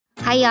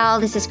Hi, y'all.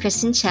 This is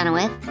Kristen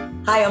Chenoweth.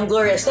 Hi, I'm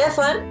Gloria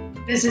Stefan.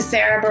 This is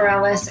Sarah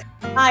Bareilles.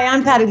 Hi,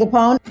 I'm Patti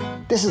LuPone.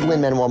 This is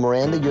Lin-Manuel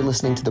Miranda. You're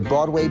listening to the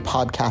Broadway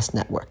Podcast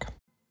Network.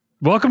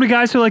 Welcome to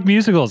Guys Who Like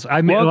Musicals.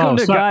 Welcome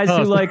to Guys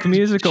Who Like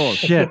Musicals.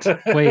 Shit.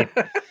 Wait.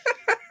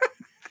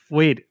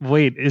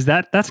 Is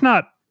that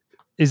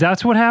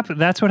what happened?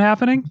 That's what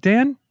happening,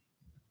 Dan?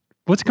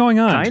 What's going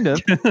on? Kind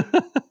of.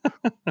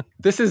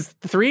 This is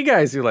three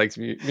guys who like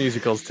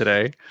musicals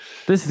today.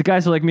 This is the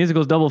Guys Who Like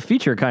Musicals double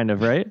feature, kind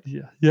of, right?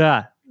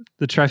 Yeah.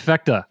 The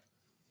trifecta.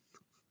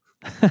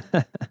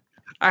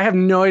 I have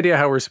no idea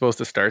how we're supposed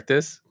to start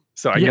this,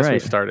 so I guess right.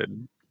 we've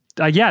started.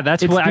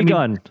 That's it's what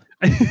begun.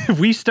 I mean.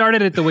 We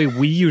started it the way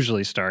we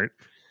usually start,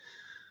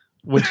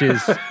 which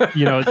is,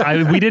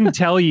 we didn't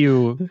tell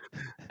you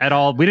at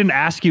all. We didn't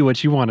ask you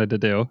what you wanted to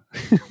do.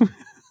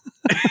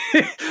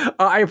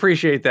 I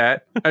appreciate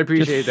that.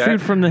 Just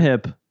shoot from the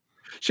hip.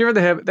 Shoot from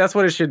the hip. That's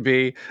what it should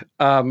be.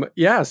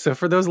 So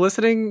for those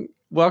listening,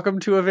 welcome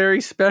to a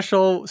very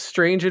special,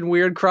 strange and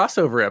weird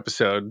crossover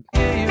episode.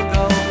 Here you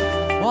go.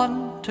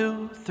 1,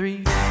 2,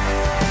 3.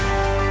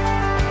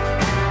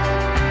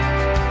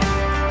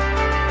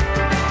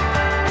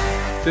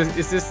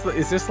 Is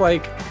this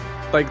like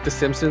The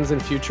Simpsons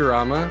and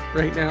Futurama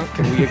right now?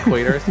 Can we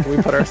Can we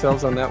put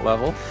ourselves on that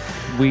level?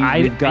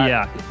 We've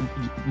got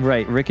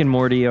right. Rick and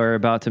Morty are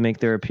about to make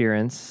their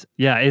appearance.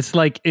 Yeah, it's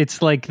like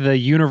the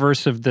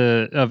universe of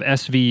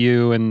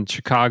SVU and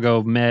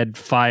Chicago Med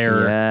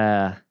Fire.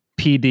 Yeah,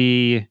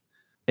 PD.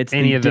 It's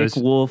any the of Dick those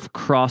Wolf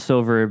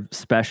crossover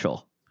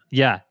special.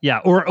 Yeah.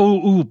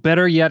 Or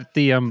better yet,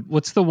 the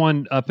what's the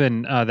one up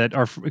in that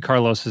our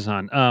Carlos is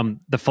on?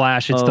 The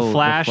Flash. It's the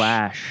Flash. The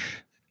Flash.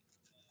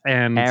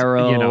 And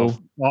Arrow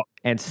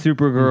and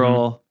Supergirl.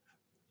 Mm-hmm.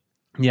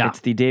 Yeah. It's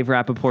the Dave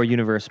Rappaport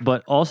universe.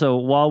 But also,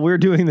 while we're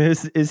doing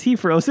this, is he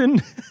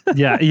frozen?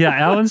 Yeah.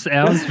 Alan's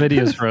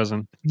video is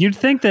frozen. You'd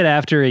think that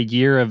after a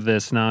year of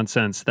this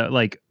nonsense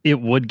that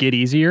it would get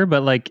easier,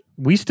 but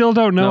we still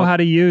don't know how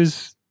to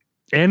use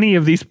any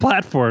of these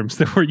platforms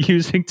that we're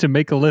using to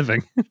make a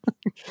living.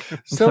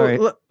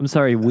 I'm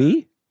sorry,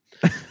 we?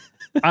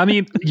 I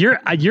mean, you're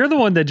the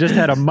one that just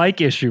had a mic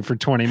issue for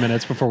 20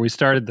 minutes before we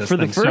started this for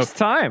thing. The first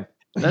time.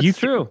 That's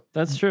true.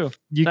 That's true.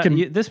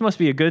 This must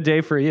be a good day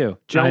for you.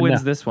 Joe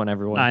wins this one,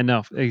 everyone. I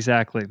know,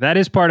 exactly. That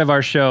is part of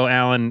our show,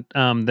 Alan,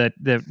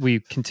 that we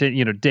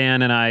continue,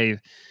 Dan and I,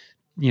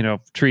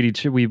 treat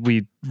each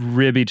we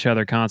rib each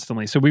other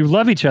constantly. So we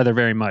love each other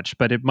very much,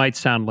 but it might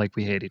sound like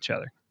we hate each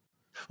other.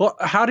 Well,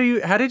 how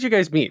did you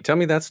guys meet? Tell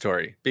me that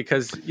story,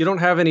 because you don't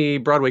have any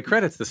Broadway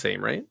credits the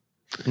same, right?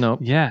 No.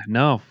 Yeah,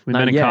 no. We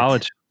met in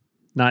college.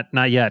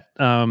 Not yet.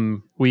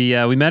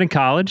 We met in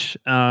college.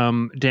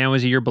 Dan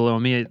was a year below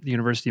me at the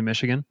University of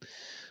Michigan.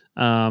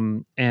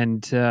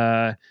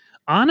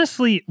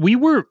 Honestly, we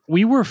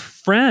were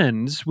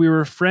friends. We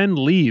were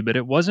friendly, but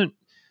it wasn't.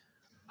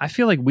 I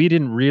feel like we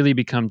didn't really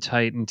become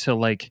tight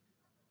until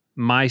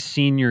my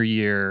senior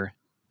year.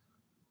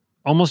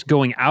 Almost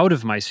going out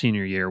of my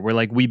senior year, where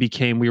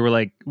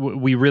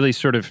we really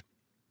sort of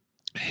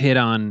hit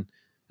on,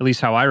 at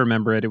least how I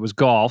remember it. It was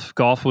golf.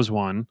 Golf was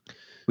one.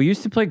 We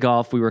used to play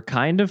golf. We were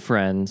kind of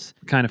friends.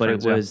 But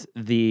it was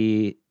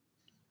the,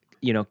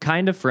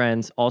 kind of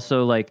friends.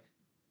 Also,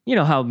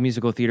 how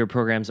musical theater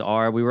programs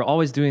are. We were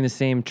always doing the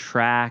same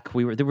track.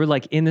 They were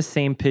in the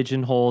same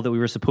pigeonhole that we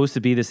were supposed to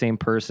be the same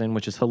person,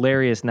 which is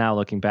hilarious now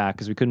looking back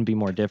because we couldn't be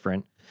more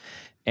different.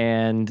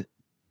 And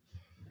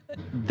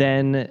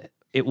then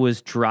it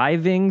was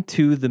driving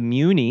to the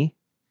Muni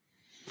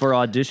for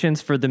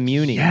auditions for the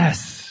Muni.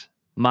 Yes.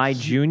 My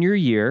junior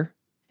year.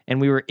 And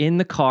we were in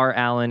the car,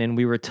 Alan, and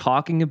we were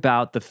talking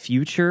about the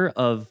future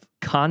of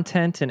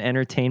content and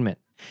entertainment.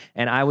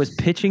 And I was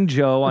pitching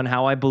Joe on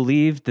how I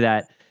believed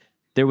that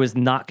there was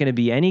not going to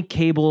be any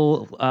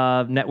cable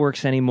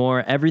networks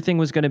anymore. Everything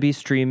was going to be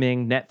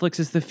streaming. Netflix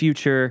is the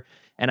future.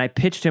 And I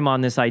pitched him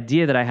on this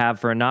idea that I have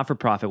for a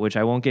not-for-profit, which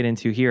I won't get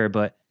into here.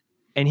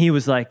 And he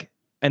was like,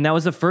 and that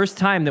was the first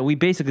time that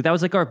that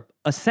was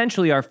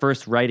essentially our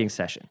first writing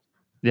session.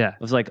 Yeah.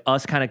 It was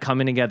us kind of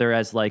coming together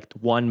as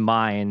one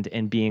mind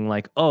and being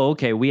oh,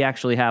 okay, we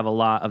actually have a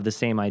lot of the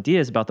same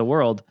ideas about the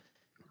world.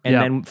 And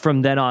then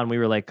from then on, we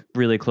were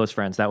really close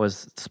friends. That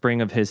was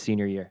spring of his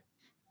senior year.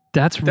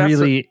 That's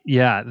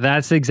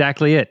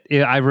exactly it.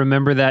 I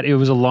remember that it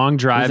was a long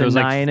drive. It was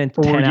a 9 and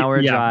 10 hour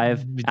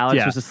drive.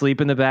 Alex was asleep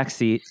in the back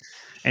seat.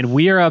 And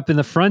we are up in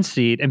the front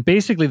seat, and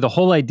basically the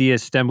whole idea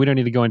stemmed. We don't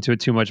need to go into it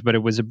too much, but it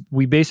was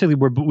we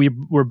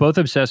were both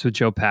obsessed with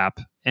Joe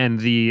Papp and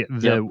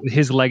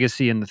his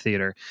legacy in the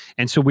theater,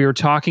 and so we were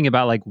talking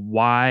about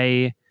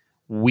why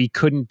we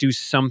couldn't do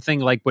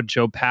something like what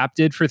Joe Papp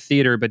did for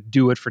theater, but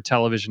do it for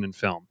television and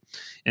film.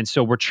 And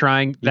so we're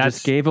trying. You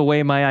just gave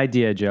away my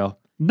idea, Joe.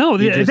 No,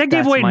 that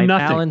gave away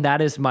nothing. Alan, that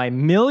is my $1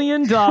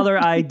 million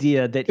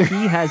idea that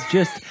he has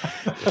just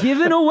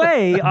given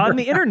away on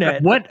the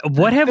internet.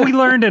 What have we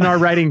learned in our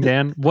writing,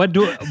 Dan? What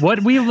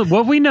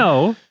we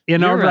know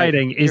in our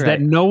writing is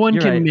that no one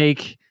can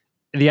make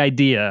the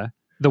idea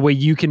the way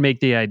you can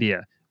make the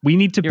idea. We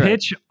need to You're right.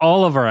 pitch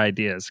all of our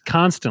ideas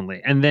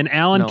constantly. And then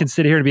Alan No. can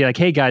sit here and be like,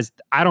 hey guys,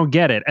 I don't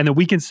get it. And then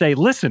we can say,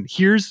 listen,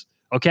 here's,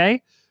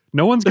 okay?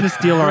 No one's going to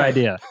steal our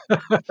idea.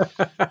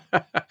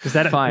 Is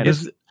that Fine.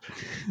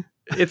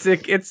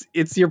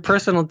 It's your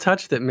personal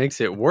touch that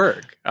makes it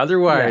work.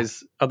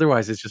 Otherwise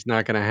it's just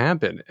not going to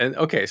happen. And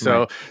okay,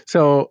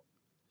 so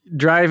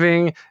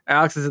driving,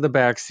 Alex is in the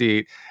back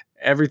seat,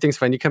 everything's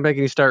fine. You come back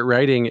and you start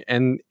writing,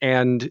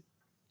 and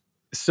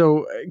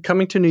so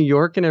coming to New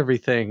York and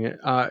everything.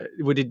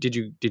 Did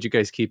you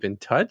guys keep in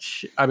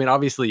touch? I mean,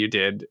 obviously you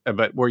did,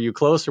 but were you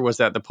close, or was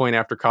that the point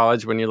after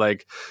college when you're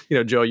like,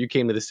 Joe, you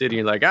came to the city,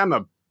 and you're like, I'm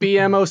a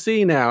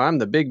BMOC now. I'm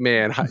the big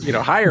man.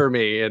 Hire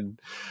me. And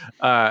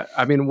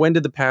I mean, when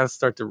did the paths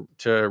start to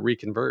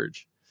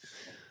reconverge,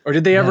 or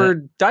did they ever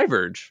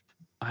diverge?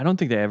 I don't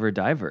think they ever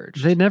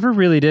diverged. They never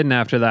really didn't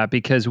after that,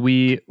 because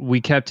we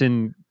kept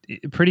in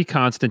pretty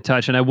constant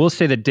touch. And I will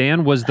say that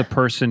Dan was the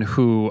person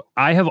who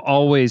I have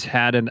always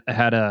had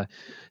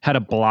a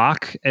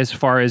block as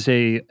far as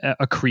a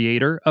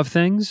creator of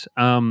things.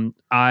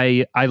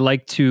 I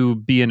like to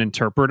be an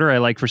interpreter. I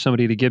like for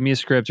somebody to give me a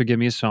script or give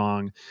me a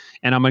song,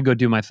 and I'm going to go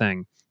do my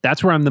thing.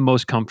 That's where I'm the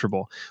most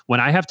comfortable. When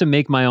I have to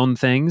make my own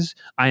things,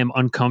 I am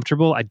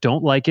uncomfortable. I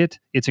don't like it.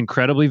 It's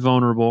incredibly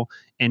vulnerable.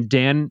 And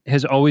Dan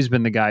has always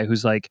been the guy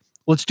who's like,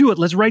 let's do it.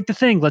 Let's write the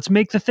thing. Let's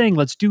make the thing.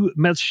 Let's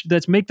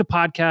make the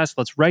podcast.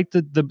 Let's write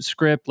the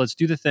script. Let's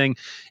do the thing.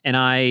 And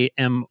I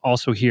am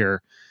also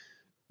here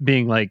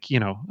being like,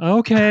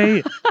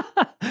 okay.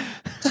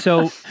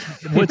 So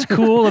what's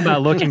cool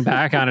about looking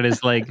back on it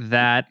is like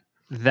that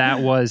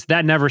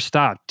never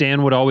stopped.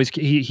 Dan would always,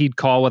 he'd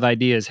call with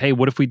ideas. Hey,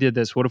 what if we did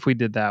this? What if we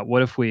did that?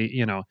 What if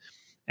we,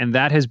 and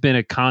that has been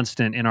a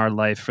constant in our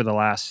life for the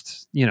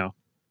last,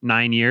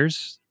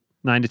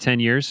 9 to 10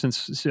 years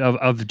since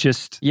of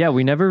just. Yeah,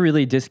 we never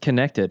really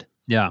disconnected.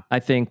 Yeah. I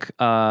think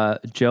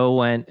Joe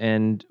went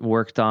and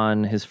worked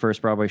on his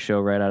first Broadway show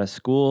right out of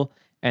school.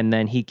 And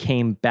then he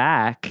came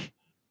back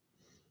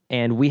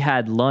and we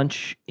had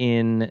lunch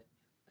in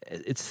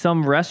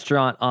some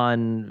restaurant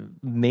on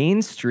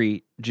Main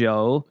Street,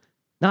 Joe.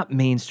 Not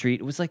Main Street.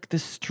 It was like the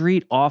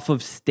street off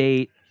of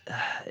State.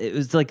 It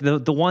was like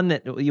the one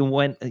that you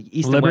went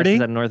east Liberty? and west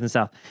instead of north and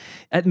south.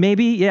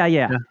 Maybe, yeah.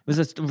 It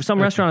was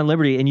some restaurant on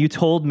Liberty, and you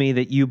told me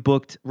that you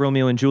booked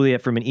Romeo and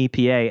Juliet from an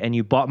EPA, and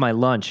you bought my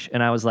lunch,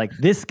 and I was like,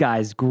 this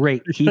guy's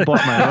great. He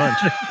bought my lunch.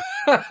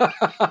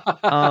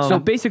 So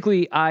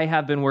basically, I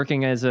have been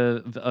working as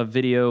a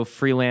video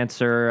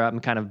freelancer. I'm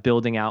kind of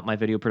building out my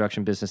video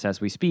production business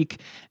as we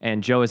speak,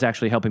 and Joe is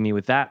actually helping me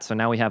with that. So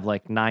now we have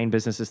like 9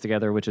 businesses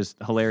together, which is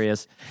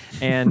hilarious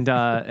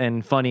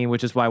and funny,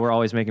 which is why we're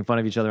always making fun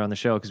of each other on the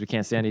show because we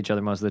can't stand each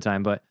other most of the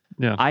time. But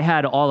Yeah. I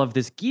had all of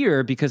this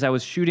gear because I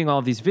was shooting all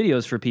of these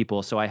videos for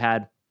people. So I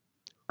had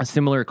a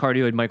similar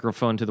cardioid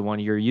microphone to the one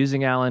you're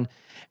using, Alan.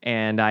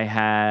 And I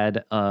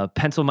had a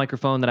pencil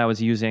microphone that I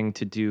was using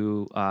to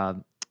do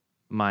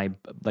my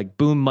like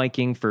boom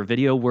miking for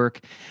video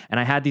work. And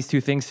I had these 2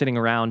 things sitting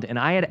around. And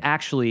I had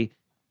actually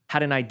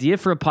had an idea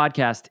for a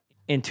podcast.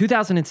 In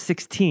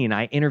 2016,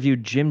 I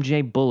interviewed Jim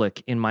J.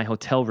 Bullock in my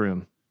hotel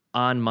room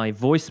on my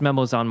voice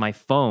memos on my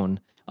phone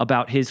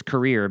about his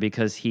career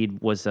because he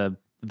was a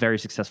very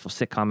successful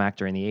sitcom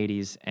actor in the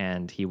 80s,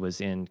 and he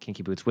was in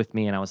Kinky Boots with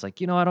me. And I was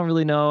like, I don't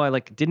really know. I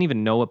didn't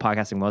even know what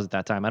podcasting was at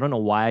that time. I don't know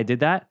why I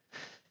did that.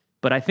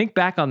 But I think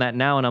back on that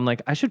now, and I'm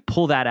like, I should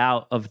pull that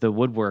out of the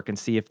woodwork and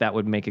see if that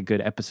would make a good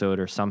episode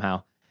or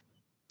somehow.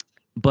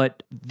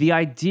 But the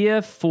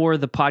idea for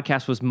the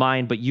podcast was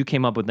mine, but you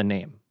came up with the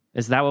name.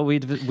 Is that what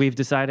we've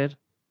decided?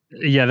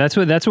 Yeah, that's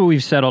what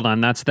we've settled on.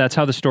 That's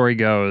how the story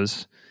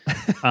goes.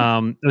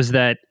 Was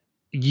that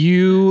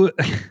you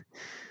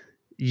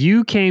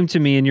came to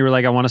me and you were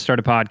like, I want to start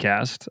a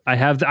podcast. I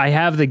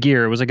have the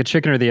gear. It was like a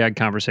chicken or the egg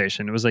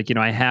conversation. It was like,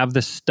 I have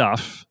the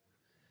stuff.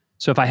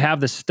 So if I have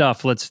the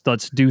stuff, let's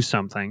do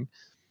something.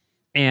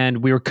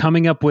 And we were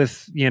coming up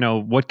with,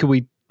 what could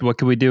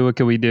we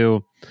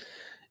do?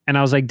 And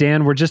I was like,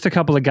 Dan, we're just a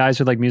couple of guys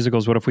who like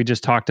musicals. What if we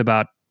just talked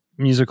about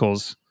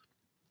musicals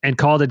and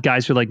called it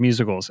Guys Who Like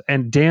Musicals?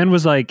 And Dan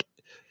was like,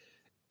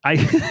 I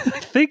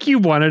think you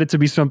wanted it to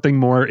be something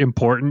more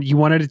important. You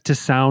wanted it to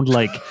sound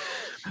like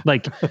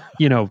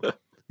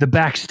the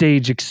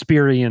backstage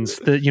experience,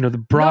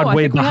 the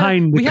Broadway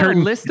behind the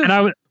curtain.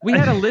 We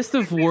had a list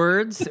of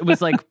words. It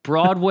was like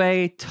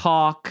Broadway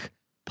talk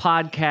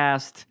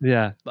podcast.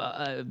 Yeah.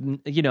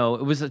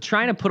 It was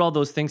trying to put all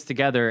those things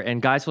together,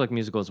 and Guys Who Like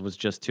Musicals was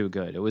just too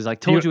good. It was like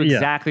told you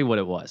exactly what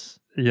it was.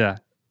 Yeah.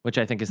 Which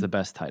I think is the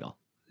best title.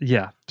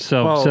 Yeah.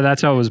 So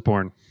that's how it was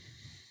born.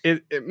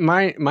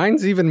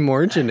 Mine's even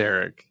more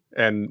generic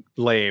and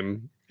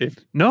lame.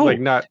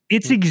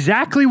 It's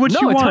exactly what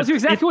you want. No, it tells you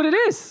exactly what it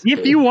is.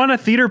 If you want a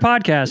theater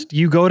podcast,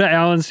 you go to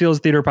Alan Seal's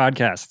Theater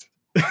Podcast.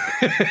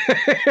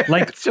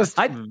 It's just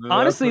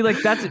honestly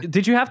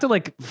did you have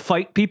to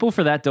fight people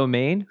for that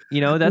domain?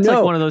 That's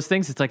like one of those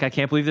things. It's like, I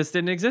can't believe this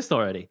didn't exist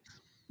already.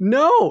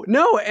 No,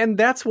 and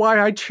that's why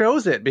I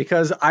chose it,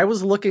 because I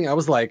was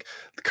like,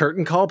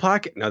 curtain call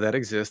pocket, no, that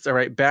exists. All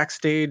right,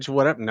 backstage,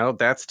 what up? No,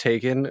 that's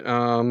taken.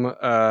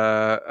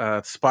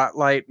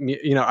 Spotlight,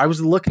 I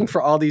was looking for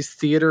all these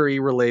theater-y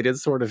related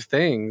sort of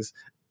things,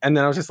 and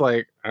then I was just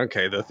like,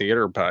 okay, the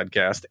theater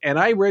podcast, and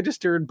I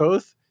registered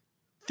both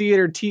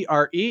theater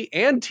TRE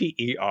and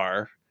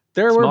TER.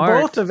 They were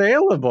both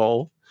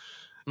available,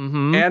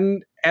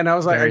 and I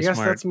was like, Very I guess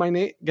smart. that's my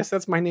name. Guess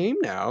that's my name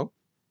now,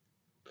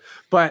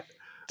 but.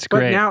 It's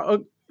great. But now,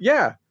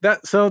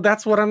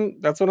 that's what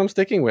I'm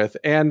sticking with,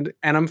 and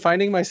I'm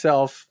finding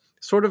myself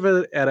sort of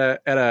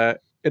at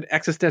an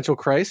existential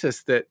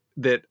crisis that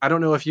I don't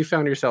know if you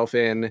found yourself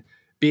in,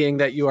 being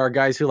that you are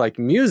guys who like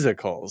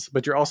musicals,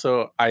 but you're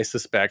also, I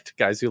suspect,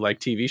 guys who like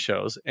TV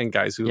shows and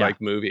guys who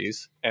like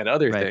movies and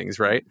other things,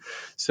 right?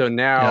 So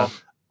now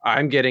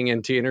I'm getting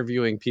into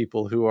interviewing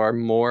people who are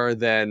more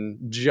than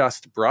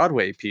just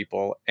Broadway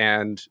people,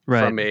 and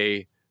from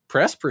a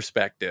press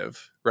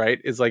perspective,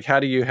 right? It's like, how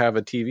do you have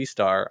a TV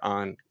star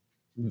on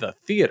the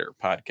theater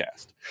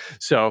podcast?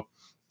 So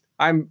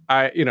I'm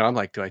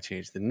like, do I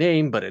change the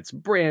name? But it's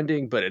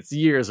branding, but it's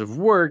years of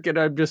work, and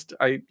I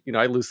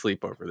lose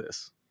sleep over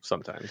this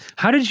sometimes.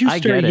 How did you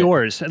start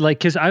yours? Like,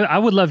 because I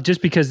would love,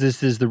 just because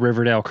this is the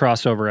Riverdale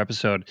crossover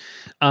episode,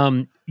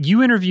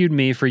 you interviewed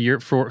me for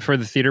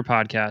the theater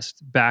podcast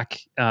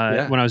back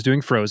when I was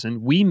doing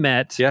Frozen. We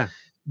met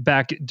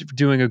back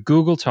doing a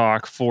Google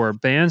Talk for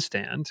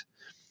Bandstand.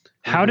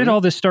 How did all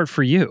this start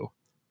for you?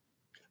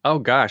 Oh,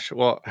 gosh.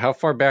 Well, how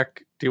far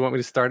back do you want me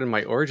to start in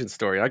my origin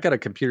story? I got a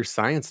computer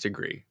science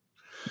degree.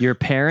 Your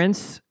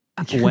parents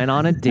went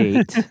on a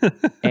date,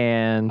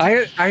 and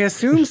I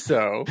assume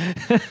so.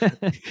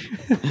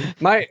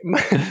 my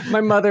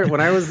mother,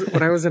 when I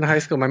was in high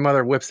school, my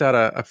mother whips out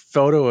a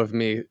photo of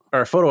me,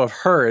 or a photo of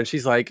her, and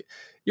she's like,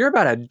 "You're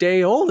about a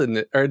day old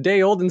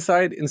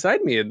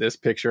inside me in this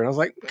picture." And I was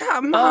like,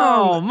 "God,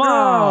 Mom,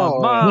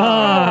 Mom.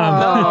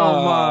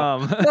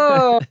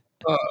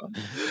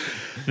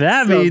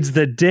 That means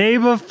the day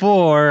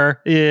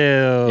before. Ew.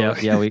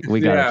 Yeah, we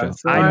got it.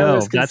 So I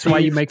know. That's why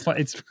you make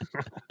fun.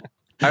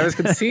 I was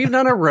conceived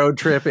on a road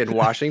trip in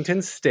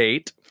Washington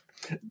State.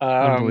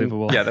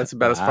 Unbelievable. Yeah, that's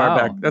about as far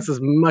back. That's as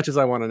much as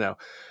I want to know.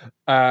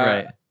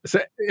 Right. So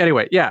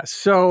anyway, yeah.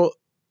 So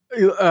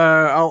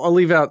I'll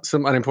leave out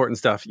some unimportant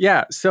stuff.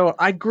 Yeah. So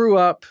I grew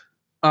up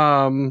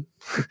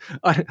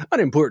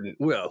unimportant.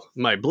 Well,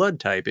 my blood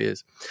type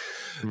is.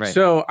 Right.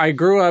 So I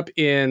grew up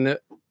in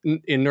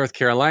North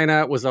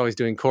Carolina, was always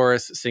doing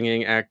chorus,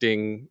 singing,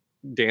 acting,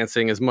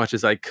 dancing as much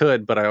as I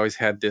could, but I always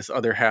had this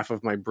other half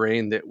of my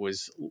brain that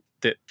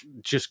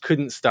just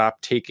couldn't stop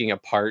taking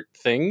apart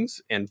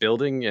things and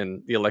building,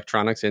 and the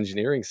electronics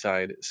engineering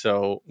side.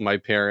 So my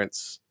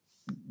parents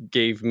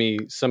gave me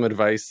some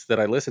advice that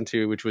I listened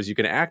to, which was, you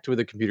can act with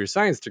a computer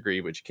science degree,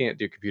 but you can't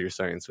do computer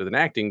science with an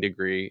acting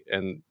degree.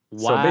 And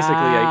so basically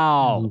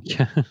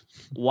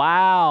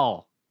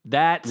wow,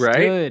 that's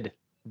good.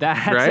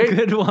 That's a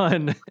good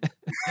one.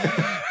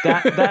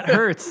 that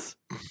hurts.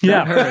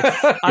 Yeah. That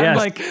hurts. I'm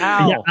like,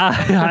 ow.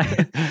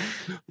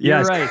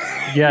 You're right.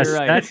 Yes. You're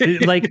right. That's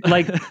like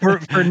for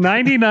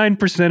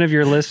 99% of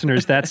your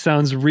listeners, that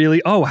sounds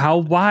really, how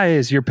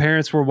wise. Your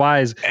parents were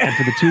wise. And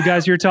for the two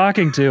guys you're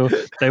talking to,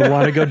 they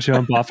want to go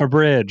jump off a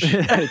bridge.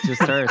 It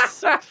just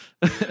hurts.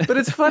 But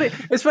it's funny.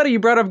 It's funny you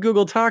brought up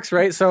Google Talks,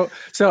 right? So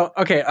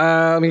okay,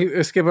 let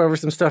me skip over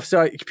some stuff.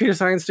 So computer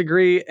science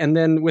degree, and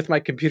then with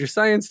my computer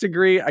science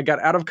degree, I got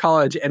out of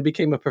college and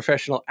became a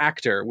professional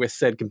actor with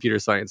said computer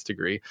science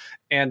degree,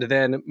 and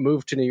then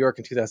moved to New York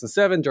in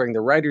 2007 during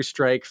the writer's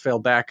strike. Fell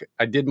back.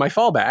 I did my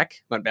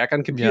fallback, went back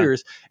on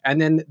computers,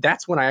 and then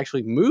that's when I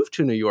actually moved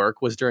to New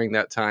York. Was during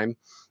that time,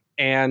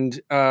 and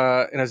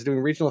I was doing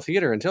regional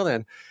theater until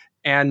then.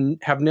 And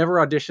have never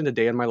auditioned a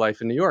day in my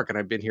life in New York. And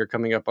I've been here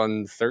coming up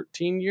on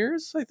 13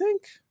 years, I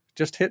think.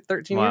 Just hit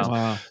 13 years.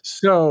 Wow.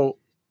 So,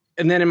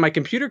 and then in my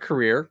computer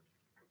career,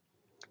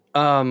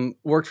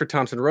 worked for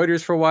Thomson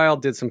Reuters for a while,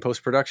 did some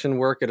post-production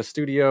work at a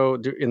studio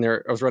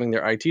I was running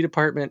their IT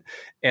department,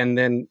 and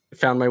then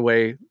found my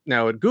way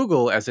now at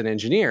Google as an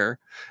engineer.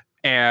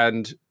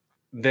 And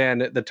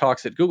then the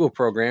Talks at Google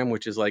program,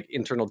 which is like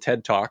internal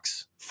TED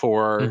Talks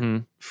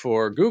for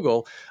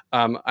Google,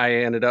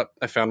 I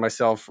found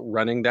myself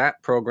running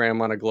that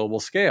program on a global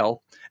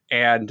scale.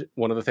 And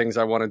one of the things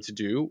I wanted to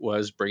do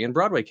was bring in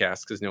Broadway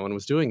casts, because no one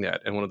was doing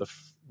that. And one of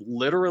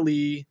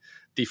literally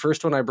the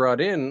first one I brought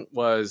in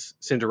was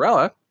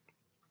Cinderella,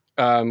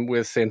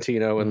 with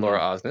Santino and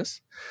Laura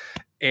Osnes.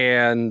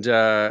 And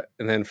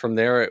then from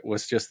there, it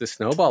was just this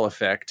snowball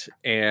effect,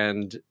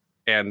 and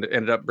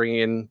ended up bringing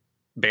in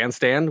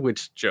Bandstand,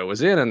 which Joe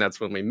was in, and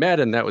that's when we met,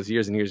 and that was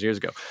years and years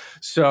ago.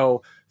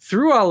 So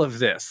through all of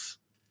this,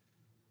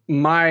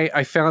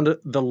 I found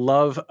the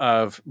love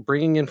of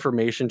bringing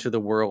information to the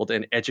world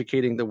and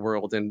educating the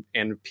world, and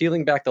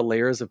peeling back the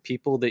layers of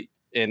people that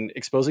and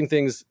exposing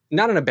things,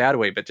 not in a bad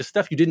way, but just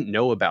stuff you didn't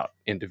know about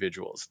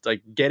individuals.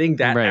 Like getting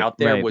that out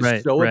there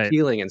was so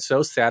appealing and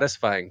so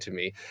satisfying to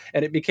me.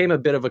 And it became a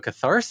bit of a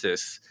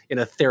catharsis in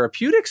a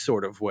therapeutic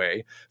sort of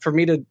way for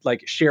me to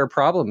like share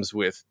problems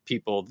with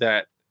people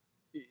that,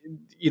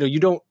 you know, you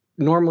don't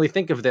normally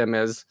think of them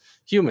as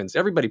humans.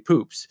 Everybody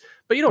poops,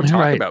 but you don't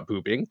talk about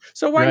pooping.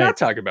 So why not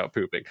talk about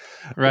pooping?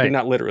 Right. I mean,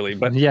 not literally,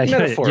 but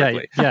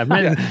metaphorically.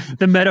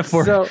 The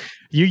metaphor. So,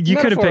 you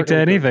could have picked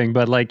anything,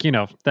 but like, you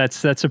know,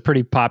 that's a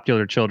pretty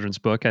popular children's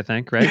book, I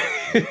think, right?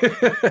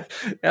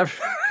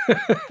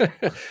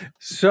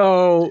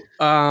 So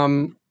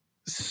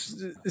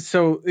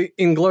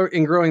in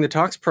growing the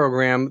Talks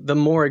program, the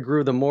more I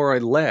grew, the more I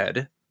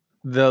led,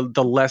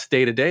 the less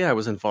day-to-day I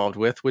was involved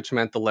with, which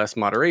meant the less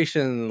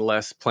moderation,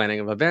 less planning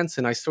of events.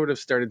 And I sort of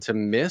started to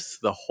miss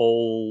the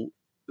whole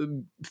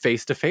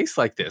face-to-face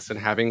like this and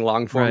having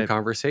long-form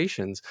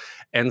conversations.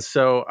 And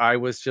so I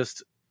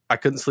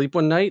couldn't sleep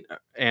one night,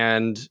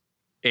 and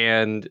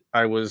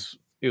it was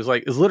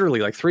literally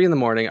like 3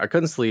 a.m. I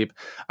couldn't sleep.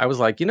 I was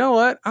like, you know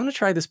what? I'm going to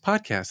try this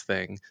podcast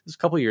thing. This was a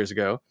couple years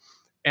ago.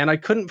 And I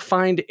couldn't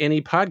find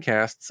any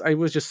podcasts. I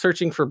was just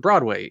searching for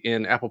Broadway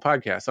in Apple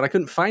Podcasts, and I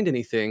couldn't find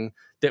anything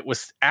that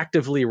was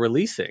actively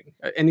releasing,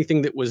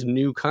 anything that was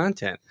new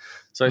content.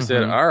 So I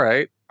said, all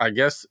right, I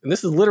guess, and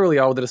this is literally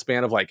all within a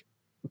span of like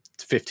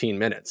 15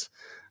 minutes.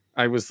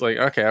 I was like,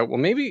 okay, well,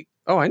 maybe,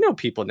 I know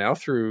people now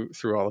through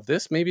all of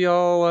this. Maybe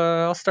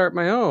I'll start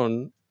my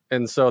own.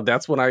 And so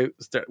that's when I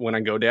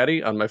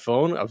GoDaddy on my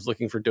phone, I was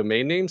looking for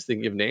domain names,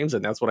 thinking of names,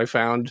 and that's when I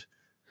found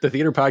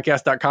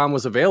thetheaterpodcast.com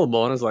was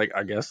available. And I was like,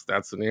 I guess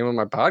that's the name of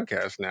my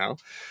podcast now.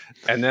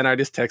 And then I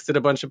just texted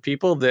a bunch of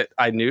people that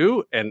I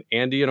knew, and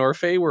Andy and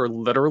Orfe were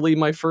literally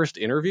my first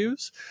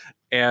interviews,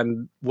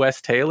 and Wes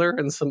Taylor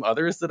and some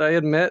others that I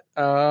had met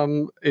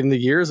in the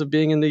years of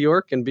being in New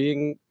York and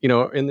being, you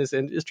know, in this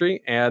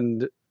industry,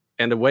 and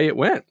away it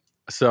went.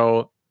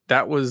 So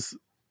that was,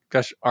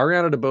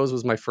 Ariana DeBose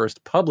was my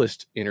first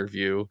published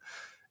interview.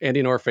 Andy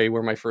and Orfe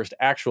were my first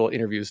actual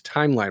interviews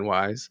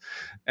timeline-wise.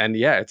 And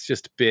yeah, it's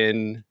just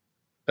been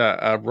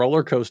a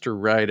roller coaster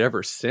ride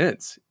ever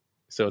since.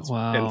 So it's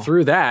and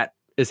through that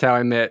is how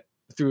I met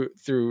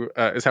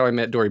is how I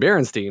met Dori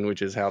Berinstein,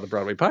 which is how the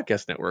Broadway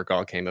Podcast Network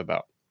all came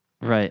about.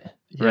 Right.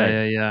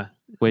 Yeah.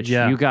 Which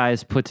you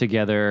guys put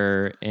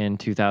together in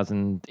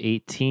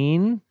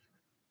 2018.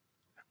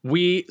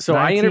 I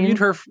interviewed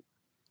her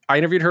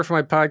for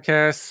my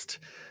podcast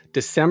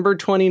December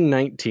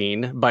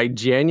 2019. By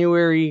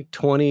January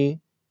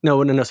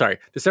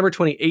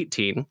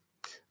 2018.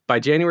 By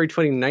January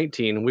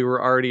 2019, we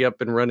were already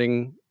up and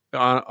running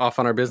off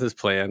on our business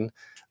plan.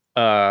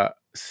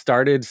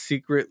 Started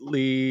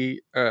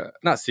secretly,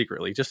 not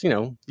secretly, just, you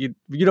know, you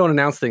don't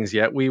announce things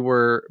yet. We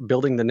were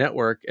building the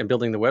network and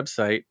building the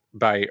website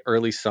by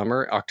early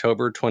summer,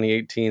 October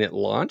 2018. It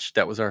launched.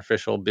 That was our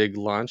official big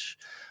launch.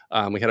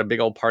 We had a big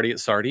old party at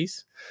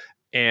Sardi's,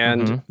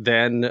 and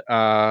then.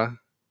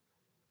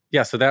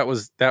 So that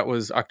was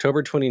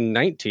October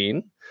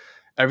 2019.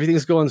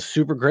 Everything's going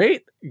super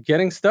great,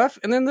 getting stuff,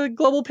 and then the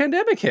global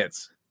pandemic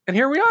hits, and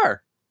here we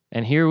are.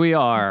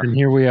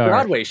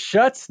 Broadway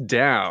shuts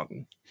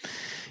down.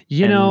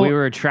 You know, we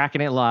were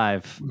tracking it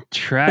live.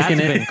 That's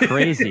been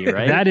crazy,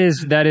 right?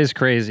 That is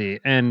crazy.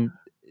 And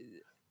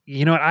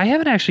you know what? I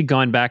haven't actually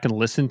gone back and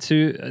listened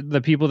to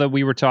the people that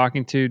we were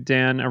talking to,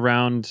 Dan,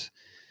 around,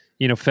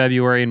 you know,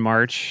 February and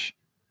March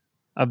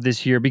of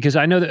this year, because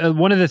I know that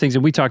one of the things,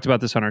 and we talked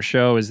about this on our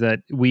show, is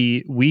that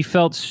we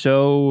felt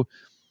so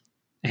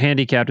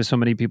handicapped, as so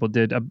many people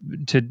did,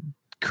 to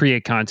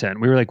create content.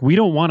 We were like, we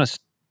don't want to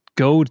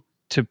go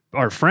to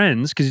our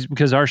friends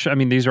because our show, I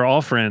mean, these are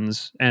all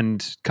friends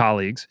and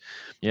colleagues.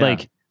 Yeah.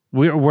 Like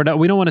we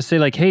don't want to say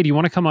like, hey, do you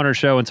want to come on our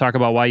show and talk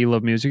about why you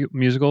love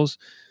musicals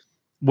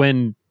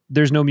when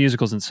there's no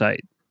musicals in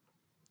sight,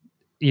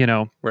 you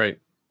know? Right.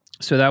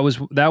 So that was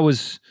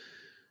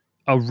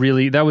a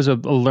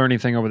learning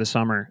thing over the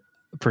summer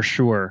for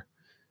sure.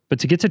 But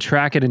to get to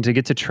track it and to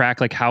get to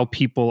track like how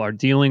people are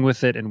dealing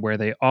with it and where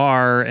they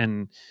are.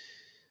 And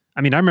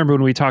I mean, I remember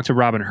when we talked to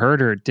Robin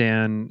Herder,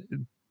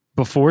 Dan,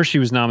 before she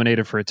was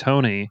nominated for a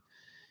Tony,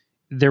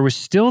 there was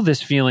still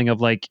this feeling of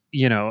like,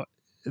 you know,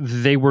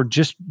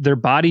 their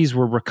bodies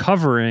were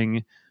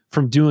recovering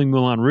from doing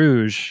Moulin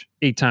Rouge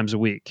 8 times a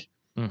week.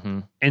 Mm-hmm.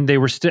 And they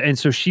were still, and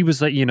so she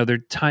was like, you know, their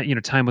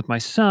time with my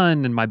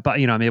son and my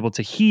body, you know, I'm able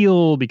to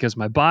heal because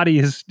my body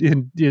is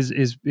being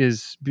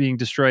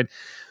destroyed.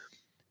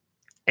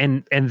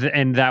 And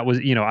that was,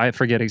 you know, I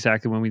forget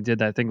exactly when we did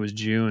that. I think it was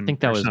June. I think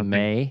that was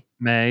May.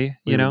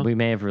 You know, we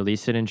may have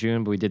released it in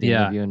June, but we did the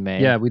interview in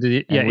May. Yeah, we did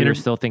it. Yeah, we were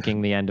still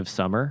thinking the end of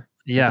summer.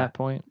 At that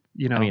point,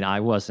 you know, I mean, I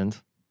wasn't.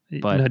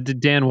 But no,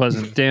 Dan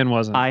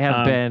wasn't. I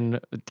have been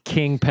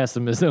king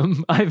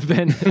pessimism. I've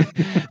been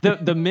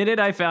the minute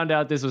I found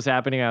out this was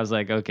happening, I was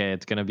like, okay,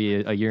 it's going to be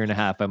a year and a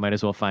half. I might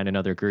as well find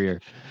another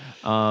career.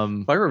 I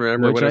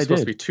remember when it was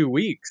supposed to be 2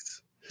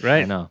 weeks.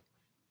 Right. I know.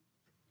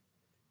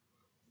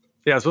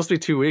 Yeah, it was supposed to be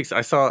 2 weeks.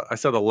 I saw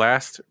the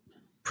last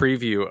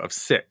preview of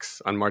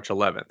 6 on March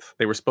 11th.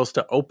 They were supposed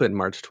to open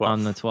March 12th.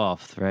 On the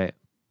 12th, right.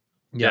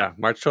 Yeah,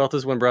 March 12th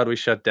is when Broadway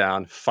shut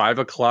down. 5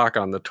 o'clock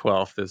on the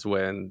 12th is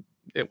when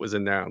it was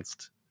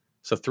announced.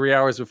 So 3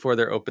 hours before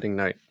their opening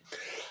night.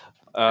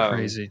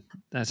 Crazy.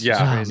 That's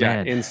just crazy.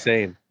 Yeah,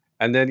 insane.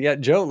 And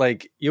then, Joe,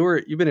 like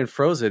you've been in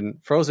Frozen.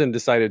 Frozen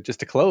decided just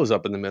to close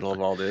up in the middle of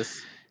all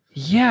this.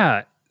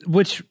 Yeah,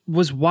 which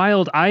was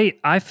wild.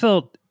 I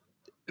felt,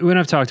 when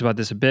I've talked about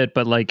this a bit,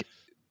 but like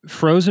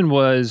Frozen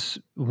was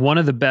one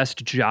of the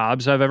best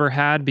jobs I've ever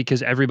had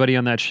because everybody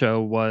on that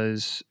show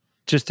was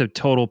just a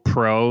total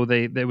pro.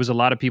 There was a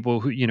lot of people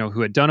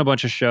who had done a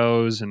bunch of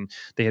shows and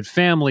they had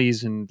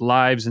families and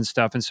lives and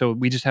stuff. And so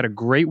we just had a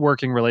great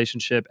working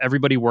relationship.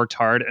 Everybody worked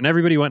hard and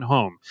everybody went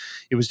home.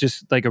 It was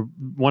just like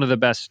one of the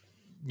best,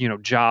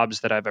 jobs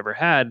that I've ever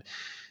had.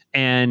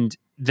 And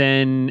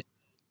then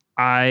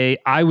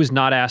I was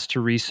not asked to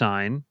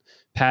re-sign.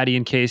 Patty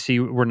and Casey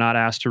were not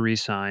asked to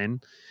re-sign.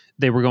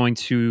 They were going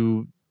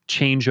to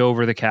change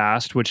over the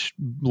cast, which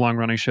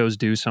long-running shows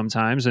do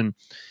sometimes. And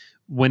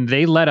when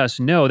they let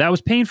us know, that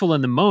was painful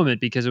in the moment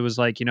because it was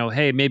like,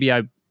 hey, maybe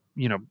I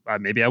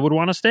would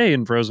want to stay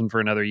in Frozen for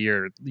another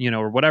year,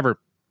 or whatever.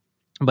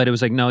 But it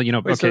was like, no, Wait,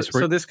 okay.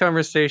 So this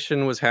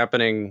conversation was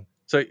happening.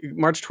 So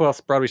March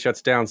 12th, Broadway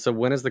shuts down. So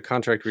when is the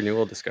contract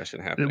renewal discussion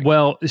happening?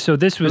 Well, so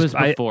this was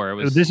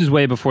before. This is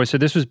way before. So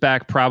this was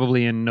back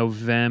probably in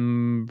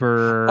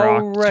November,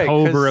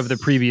 October of the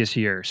previous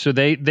year. So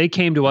they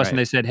came to us and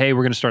they said, hey,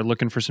 we're going to start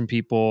looking for some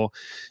people.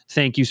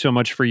 Thank you so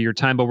much for your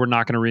time, but we're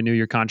not going to renew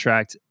your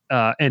contract.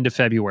 End of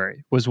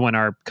February was when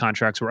our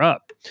contracts were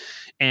up.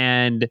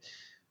 And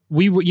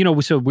we were,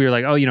 so we were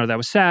like, oh, that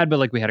was sad, but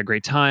like we had a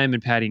great time.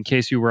 And Patty and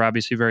Casey were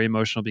obviously very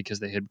emotional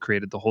because they had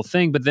created the whole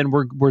thing. But then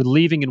we're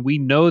leaving, and we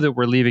know that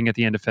we're leaving at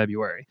the end of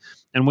February.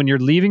 And when you're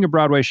leaving a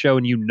Broadway show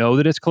and you know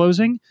that it's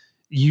closing,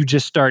 you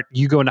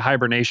go into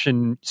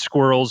hibernation,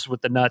 squirrels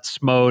with the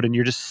nuts mode, and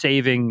you're just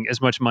saving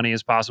as much money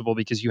as possible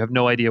because you have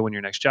no idea when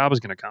your next job is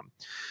going to come.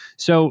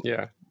 So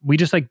we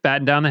just like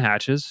battened down the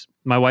hatches.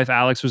 My wife,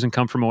 Alex, was in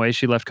Come From Away.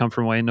 She left Come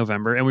From Away in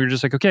November. And we were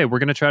just like, okay, we're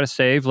going to try to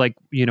save, like,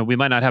 we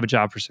might not have a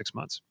job for 6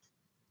 months.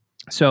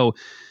 So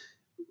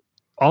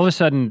all of a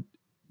sudden,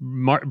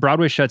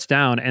 Broadway shuts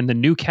down and the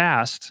new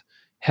cast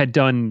had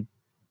done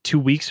 2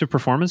 weeks of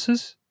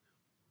performances,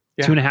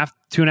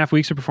 2.5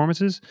 weeks of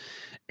performances.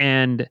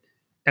 And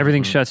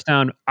everything shuts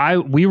down.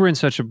 We were in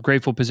such a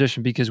grateful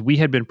position because we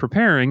had been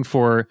preparing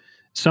for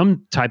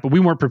some type of, we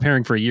weren't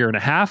preparing for a year and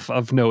a half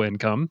of no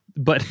income,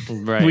 but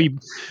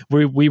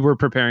we were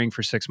preparing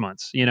for 6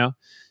 months,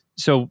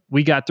 so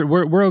we got through,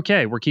 we're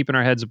okay. We're keeping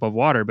our heads above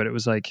water, but it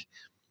was like,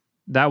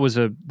 that was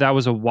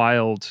a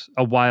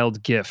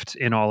wild gift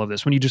in all of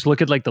this. When you just look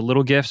at like the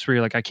little gifts where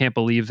you're like, I can't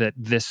believe that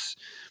this,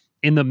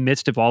 in the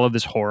midst of all of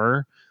this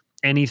horror,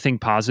 anything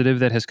positive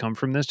that has come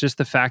from this, just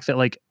the fact that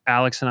like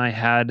Alex and I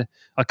had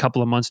a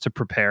couple of months to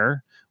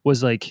prepare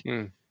was like,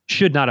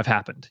 should not have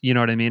happened. You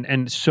know what I mean?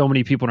 And so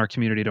many people in our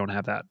community don't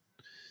have that.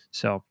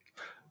 So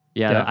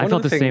I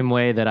felt the same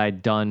way that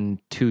I'd done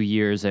 2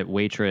 years at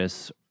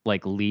Waitress,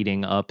 like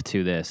leading up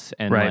to this.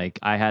 And like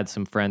I had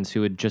some friends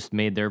who had just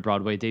made their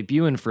Broadway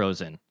debut in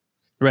Frozen.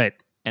 Right.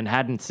 And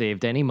hadn't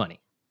saved any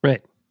money.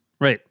 Right.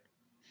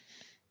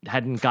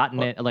 Hadn't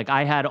gotten it. Like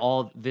I had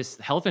all this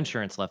health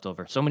insurance left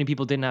over. So many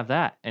people didn't have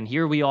that. And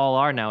here we all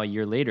are now a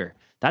year later.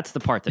 That's the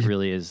part that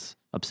really is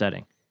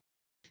upsetting.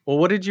 Well,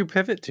 what did you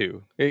pivot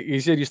to? You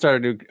said you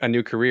started a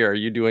new career. Are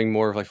you doing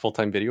more of like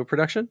full-time video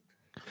production?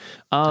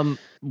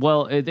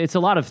 Well, it's a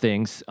lot of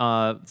things.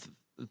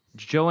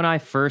 Joe and I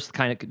first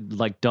kind of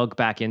like dug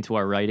back into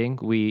our writing.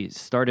 We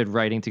started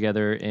writing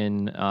together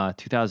in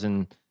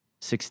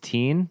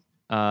 2016.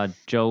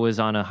 Joe was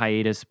on a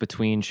hiatus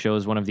between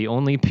shows, one of the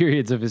only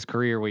periods of his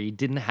career where he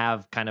didn't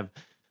have kind of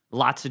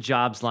lots of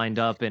jobs lined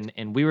up,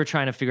 and we were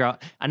trying to figure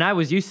out, and I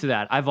was used to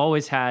that. I've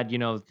always had,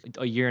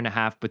 a year and a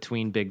half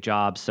between big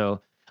jobs,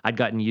 so I'd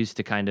gotten used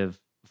to kind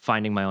of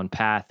finding my own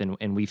path,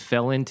 and we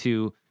fell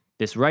into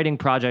this writing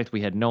project.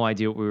 We had no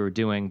idea what we were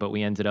doing, but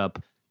we ended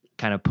up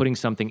kind of putting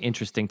something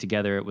interesting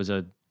together. It was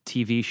a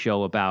TV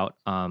show about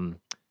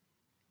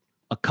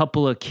a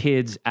couple of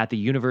kids at the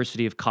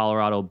University of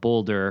Colorado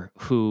Boulder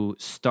who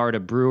start a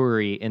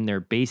brewery in their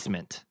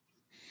basement.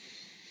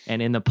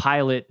 And in the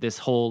pilot, this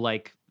whole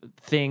like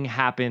thing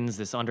happens.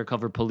 This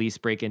undercover police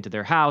break into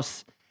their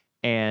house,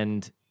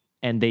 and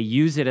they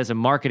use it as a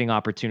marketing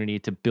opportunity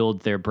to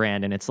build their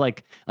brand. And it's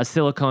like a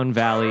Silicon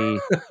Valley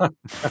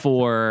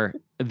for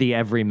the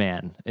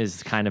everyman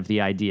is kind of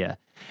the idea.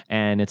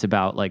 And it's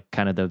about like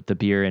kind of the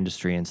beer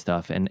industry and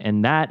stuff.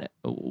 And that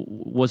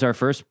was our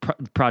first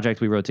project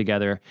we wrote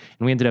together.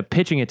 And we ended up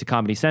pitching it to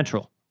Comedy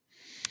Central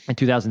in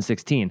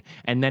 2016.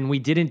 And then we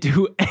didn't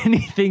do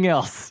anything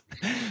else.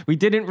 We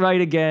didn't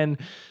write again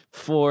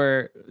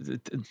for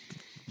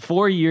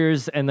 4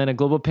 years. And then a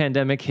global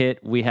pandemic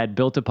hit. We had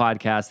built a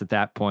podcast at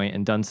that point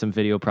and done some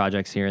video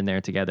projects here and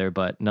there together,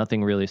 but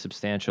nothing really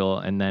substantial.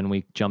 And then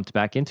we jumped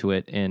back into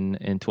it in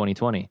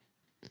 2020.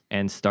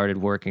 And started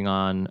working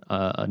on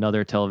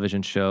another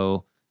television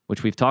show,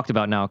 which we've talked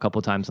about now a couple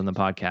of times on the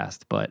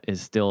podcast, but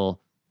is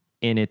still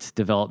in its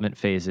development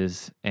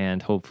phases,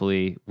 and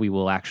hopefully we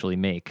will actually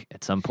make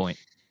at some point.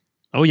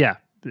 Oh yeah,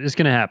 it's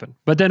going to happen.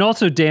 But then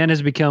also Dan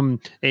has become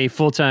a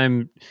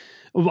full-time.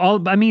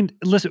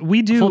 Listen,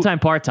 we do full-time,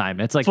 part-time.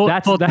 It's like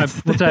that's full-time. I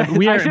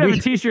should have a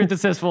T-shirt that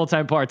says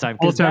full-time, part-time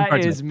because that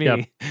is me.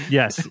 Yep.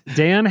 Yes,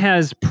 Dan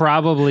has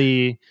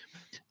probably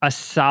a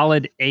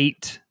solid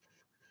eight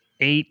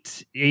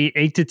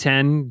to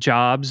 10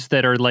 jobs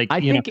that are like.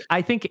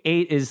 I think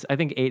eight is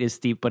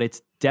steep, but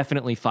it's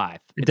definitely 5.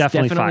 It's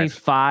definitely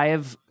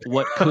five.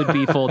 What could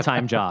be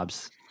full-time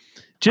jobs.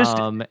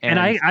 And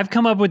I've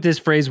come up with this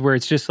phrase where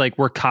it's just like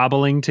we're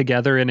cobbling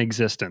together in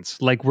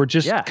existence. Like we're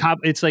just,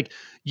 it's like,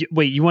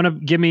 wait, you want to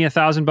give me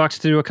 $1,000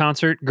 to do a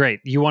concert? Great.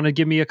 You want to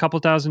give me a couple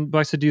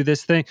 $1,000 to do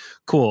this thing?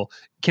 Cool.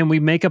 Can we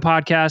make a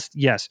podcast?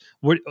 Yes.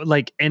 We're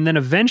like, and then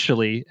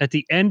eventually at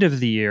the end of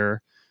the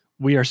year,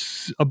 we are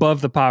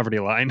above the poverty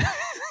line.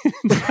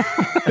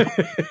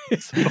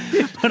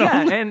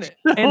 and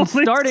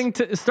starting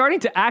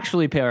to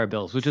actually pay our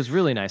bills, which is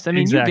really nice. I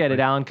mean, You get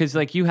it, Alan, because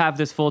like you have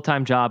this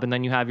full-time job and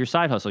then you have your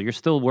side hustle. You're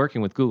still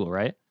working with Google,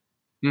 right?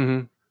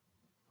 Mm-hmm.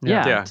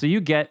 Yeah. So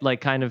you get like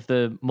kind of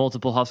the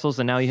multiple hustles,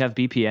 and now you have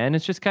BPN.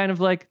 It's just kind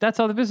of like that's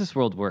how the business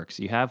world works.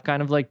 You have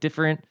kind of like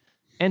different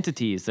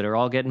entities that are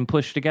all getting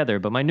pushed together.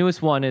 But my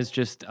newest one is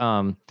just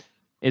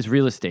is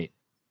real estate.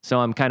 So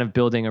I'm kind of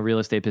building a real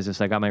estate business.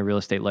 I got my real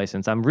estate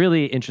license. I'm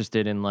really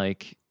interested in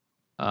like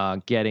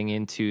getting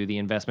into the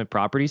investment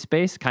property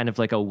space, kind of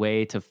like a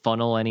way to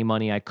funnel any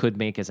money I could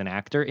make as an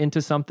actor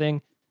into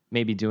something,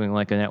 maybe doing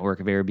like a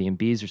network of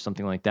Airbnbs or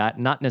something like that.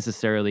 Not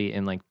necessarily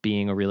in like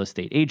being a real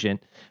estate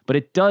agent, but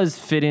it does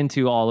fit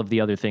into all of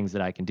the other things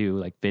that I can do,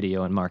 like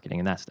video and marketing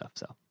and that stuff.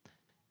 So,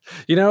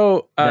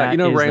 Ryan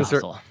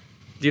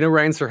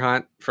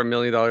Serhant from $1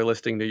 Million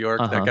Listing New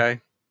York, that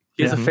guy?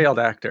 He's a failed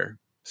actor.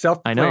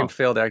 Self-proclaimed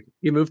failed actor.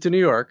 He moved to New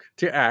York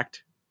to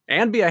act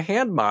and be a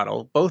hand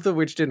model, both of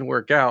which didn't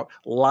work out,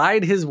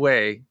 lied his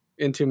way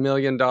into $1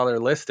 Million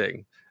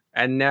Listing,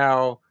 and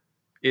now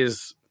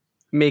is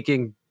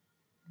making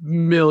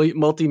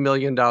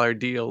multi-million-dollar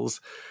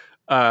deals.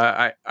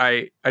 I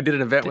did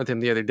an event with him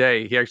the other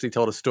day. He actually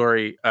told a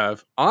story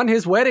of on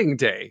his wedding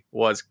day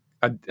was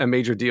a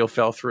major deal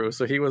fell through.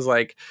 So he was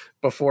like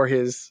before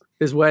his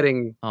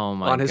wedding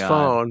on his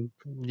phone,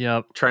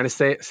 trying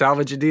to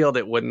salvage a deal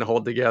that wouldn't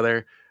hold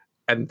together.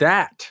 And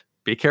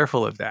be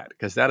careful of that,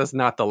 because that is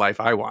not the life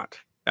I want.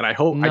 And I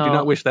do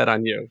not wish that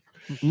on you.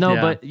 No,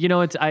 but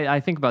I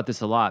think about this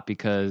a lot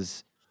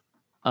because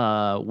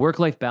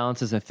work-life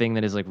balance is a thing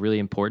that is like really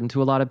important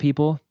to a lot of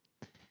people.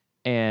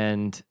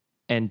 And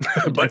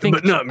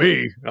but not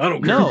me. I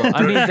don't care. No,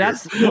 I mean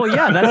that's where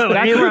I'm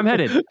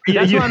headed.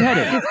 That's where I'm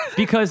headed.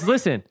 Because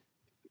listen,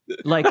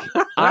 like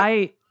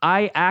I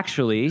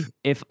actually,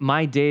 if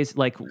my days,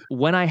 like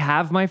when I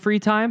have my free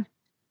time,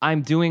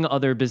 I'm doing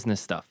other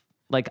business stuff.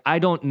 Like I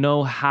don't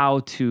know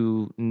how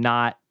to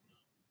not,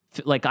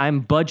 like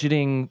I'm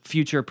budgeting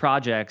future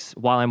projects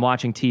while I'm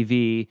watching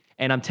TV,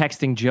 and I'm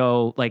texting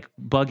Joe, like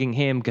bugging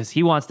him because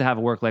he wants to have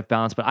a work-life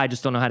balance, but I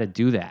just don't know how to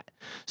do that.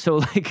 So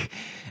like,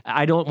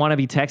 I don't want to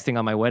be texting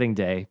on my wedding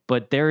day,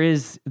 but there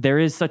is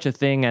such a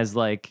thing as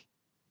like,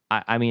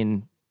 I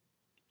mean,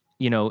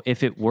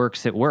 if it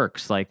works, it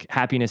works. Like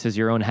happiness is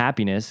your own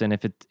happiness. And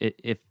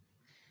if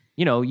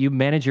you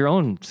manage your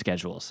own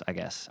schedules, I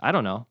guess. I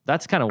don't know.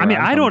 That's kind of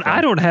where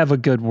I don't have a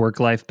good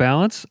work-life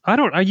balance.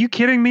 Are you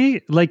kidding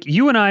me? Like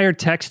you and I are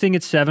texting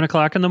at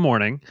 7:00 in the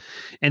morning,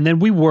 and then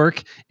we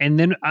work, and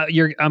then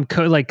I'm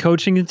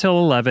coaching until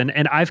 11,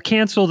 and I've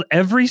canceled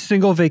every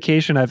single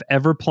vacation I've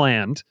ever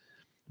planned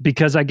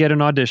because I get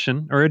an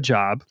audition or a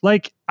job.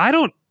 Like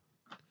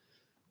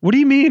what do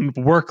you mean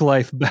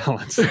work-life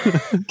balance?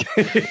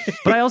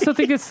 But I also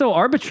think it's so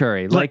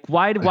arbitrary. Like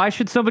why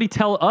should somebody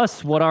tell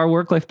us what our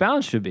work-life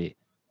balance should be?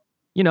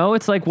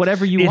 It's like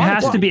whatever you want. It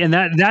has to be. And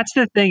that's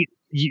the thing.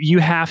 You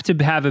have to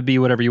have it be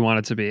whatever you want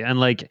it to be. And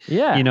like,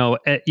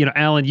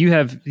 Alan, you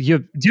have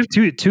two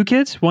kids, two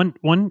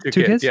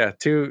kids? Yeah.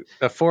 2,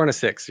 a 4 and a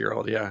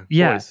 6-year-old. Yeah.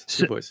 Yeah. Boys,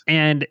 2 boys.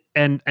 And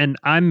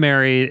I'm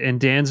married, and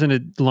Dan's in a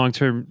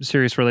long-term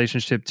serious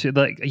relationship too.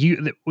 Like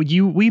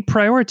we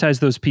prioritize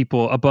those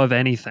people above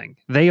anything.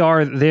 They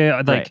are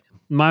like, right.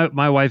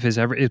 My wife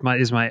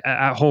is my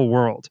whole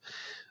world.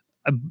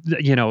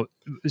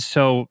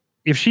 So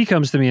if she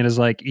comes to me and is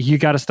like, you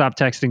got to stop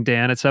texting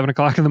Dan at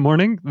 7:00 in the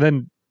morning,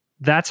 then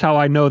that's how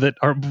I know that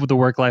the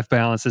work-life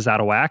balance is out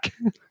of whack.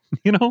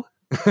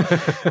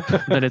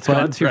 That it's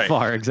gone too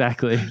far.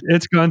 Exactly.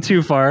 It's gone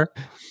too far.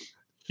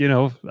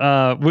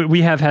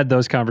 We have had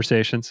those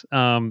conversations.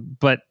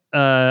 But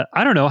I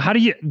don't know. I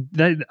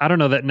don't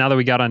know that now that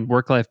we got on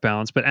work-life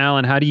balance, but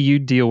Alan, how do you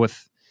deal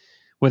with,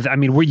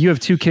 you have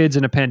 2 kids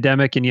in a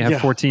pandemic and you have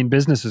 14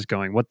 businesses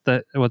going. What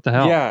the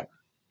hell? Yeah.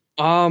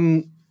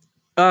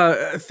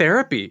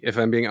 Therapy, if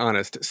I'm being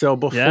honest. So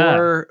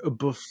before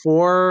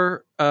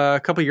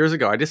a couple of years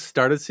ago, I just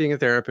started seeing a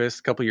therapist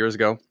a couple of years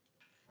ago.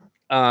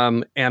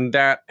 And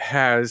that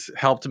has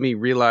helped me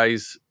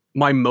realize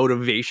my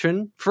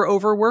motivation for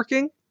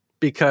overworking,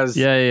 because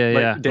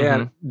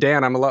Dan,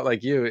 I'm a lot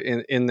like you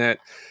in that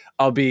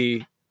I'll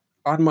be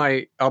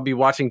I'll be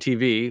watching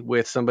TV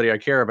with somebody I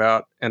care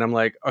about, and I'm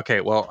like,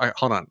 okay, well,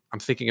 hold on, I'm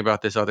thinking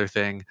about this other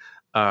thing.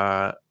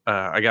 I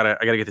gotta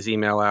get this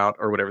email out,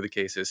 or whatever the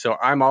case is. So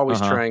I'm always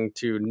trying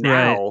to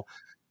now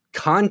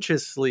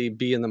consciously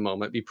be in the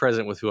moment, be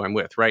present with who I'm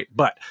with, right?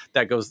 But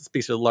that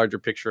speaks to the larger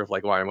picture of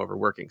like why I'm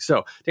overworking.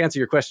 So to answer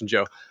your question,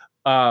 Joe,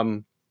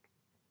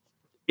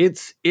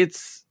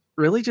 it's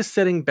really just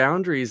setting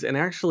boundaries, and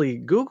actually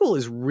Google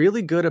is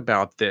really good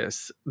about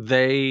this.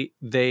 They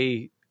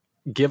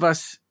give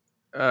us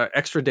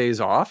extra days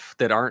off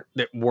that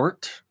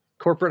weren't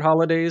corporate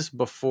holidays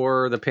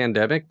before the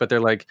pandemic, but they're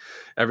like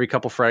every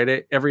third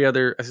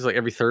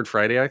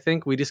Friday, I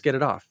think we just get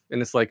it off.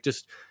 And it's like,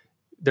 just,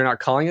 they're not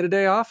calling it a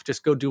day off.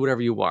 Just go do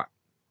whatever you want.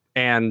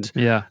 And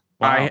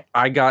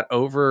I got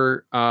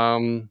over,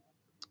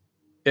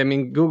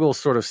 Google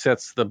sort of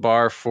sets the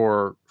bar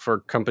for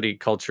company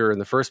culture in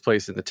the first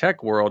place in the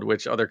tech world,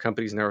 which other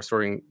companies now are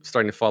starting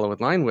to follow in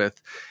line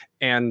with.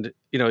 And,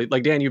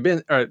 like Dan,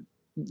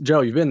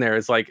 Joe, you've been there.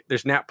 It's like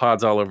there's nap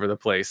pods all over the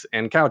place,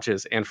 and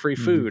couches, and free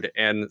food,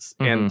 and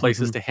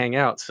places to hang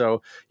out.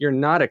 So you're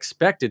not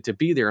expected to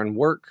be there and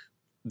work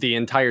the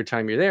entire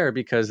time you're there,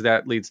 because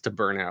that leads to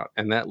burnout,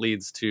 and that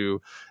leads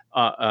to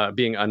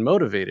being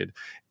unmotivated.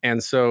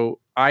 And so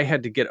I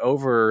had to get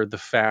over the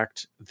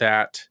fact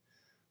that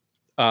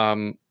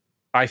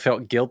I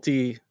felt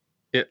guilty.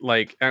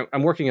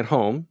 I'm working at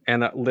home,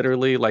 and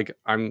literally, like,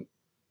 I'm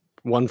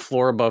one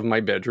floor above my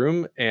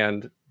bedroom,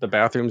 and the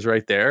bathroom's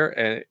right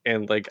there.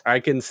 And like, I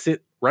can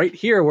sit right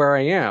here where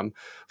I am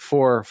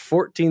for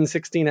 14,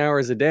 16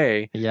 hours a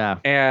day. Yeah.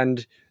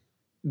 And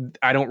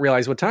I don't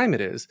realize what time it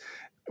is.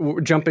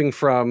 We're jumping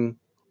from,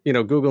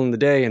 Googling the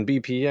day and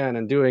BPN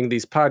and doing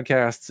these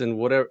podcasts and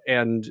whatever,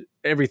 and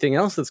everything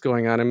else that's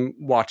going on, and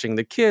watching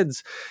the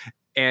kids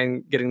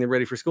and getting them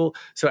ready for school.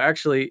 So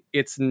actually,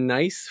 it's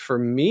nice for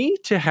me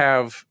to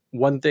have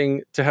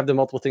the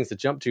multiple things to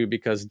jump to,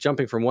 because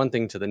jumping from one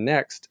thing to the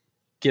next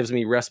gives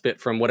me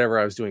respite from whatever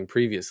I was doing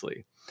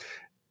previously.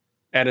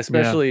 And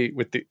especially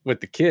with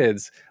the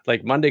kids,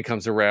 like Monday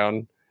comes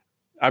around,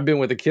 I've been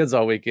with the kids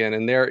all weekend,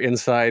 and they're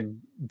inside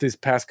these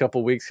past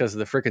couple weeks because of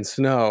the freaking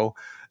snow.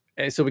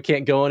 And so we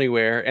can't go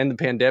anywhere. And the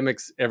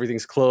pandemic's,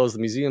 everything's closed. The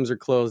museums are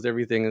closed,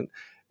 everything.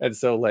 And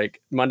so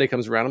like Monday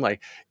comes around, I'm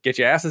like, get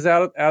your asses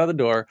out of the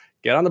door,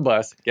 get on the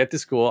bus, get to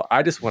school.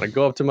 I just want to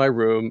go up to my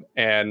room,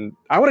 and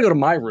I want to go to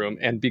my room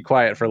and be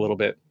quiet for a little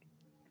bit.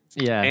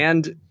 Yeah.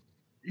 And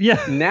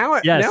now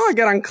I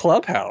get on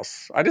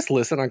Clubhouse. I just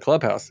listen on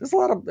Clubhouse. There's a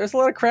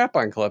lot of crap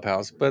on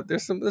Clubhouse, but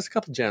there's a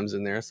couple gems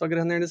in there. So I'll get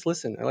on there and just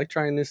listen. I like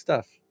trying new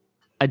stuff.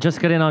 I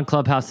just got in on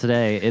Clubhouse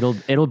today.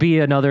 It'll be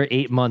another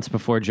 8 months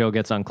before Joe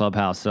gets on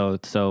Clubhouse. So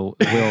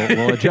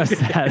we'll adjust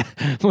that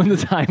when the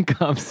time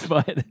comes.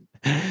 But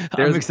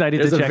I'm excited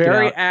to check it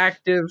out.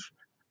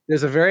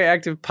 There's a very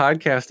active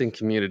podcasting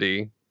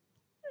community.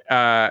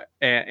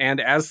 And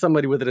as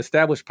somebody with an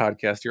established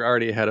podcast, you're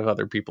already ahead of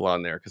other people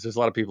on there, because there's a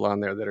lot of people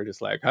on there that are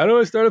just like, how do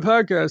I start a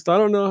podcast? I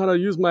don't know how to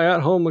use my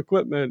at-home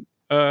equipment.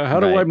 How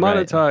do I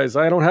monetize?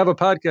 Right. I don't have a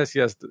podcast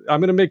yet. I'm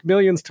going to make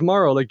millions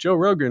tomorrow, like Joe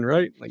Rogan,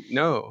 right? Like,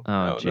 no.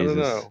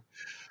 No.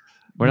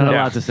 We're not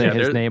allowed to say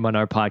his name on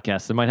our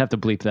podcast. I might have to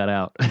bleep that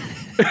out.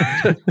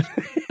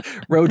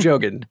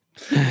 Rojogan.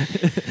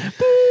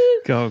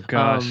 Oh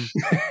gosh,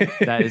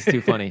 that is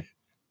too funny.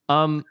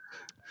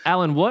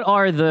 Alan, what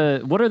are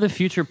the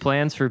future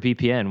plans for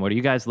BPN? What are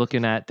you guys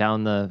looking at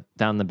down the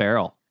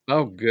barrel?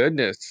 Oh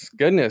goodness.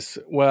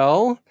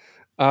 Well,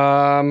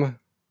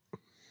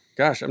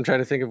 gosh, I'm trying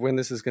to think of when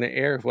this is going to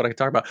air, what I can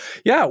talk about.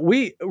 Yeah,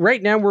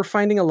 right now we're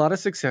finding a lot of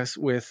success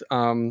with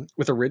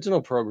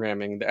original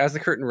programming. As the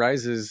Curtain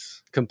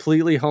Rises,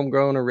 completely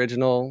homegrown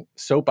original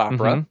soap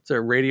opera. Mm-hmm. It's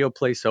a radio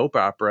play soap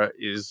opera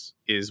is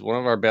one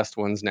of our best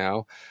ones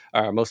now,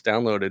 most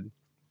downloaded.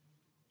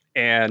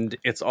 And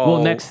it's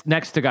all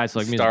next to Guys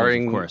Like Musicals,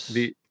 of course.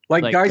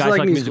 Guys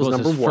Like Musicals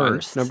number one,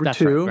 first. number That's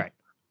two. Right.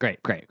 Great.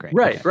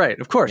 Right.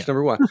 Of course,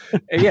 number one.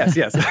 Yes.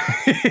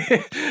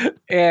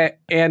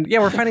 and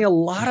we're finding a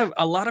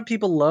lot of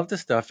people love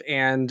this stuff,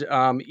 and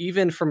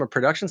even from a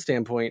production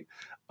standpoint,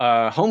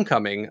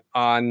 Homecoming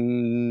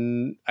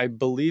on, I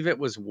believe it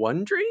was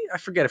Wondery. I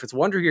forget if it's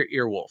Wondery or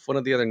Earwolf. One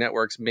of the other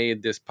networks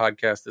made this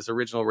podcast, this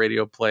original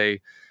radio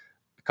play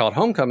called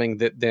Homecoming.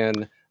 That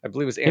then I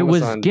believe was Amazon.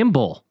 It was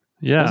Gimbal.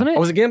 Yeah. Wasn't it? Oh,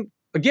 was it Gimlet?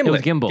 It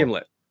was Gimbal.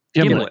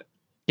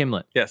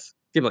 Gimlet. Yes.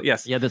 Gimlet.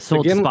 Yes. Yeah, that's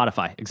sold to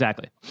Spotify.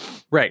 Exactly.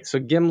 Right. So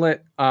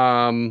Gimlet,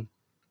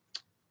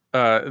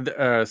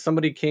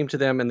 somebody came to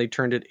them and they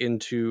turned it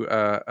into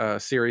a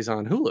series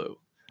on Hulu,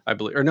 I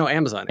believe, or no,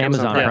 Amazon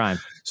Prime.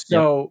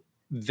 So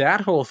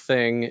that whole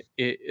thing,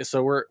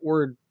 so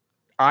we're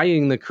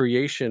eyeing the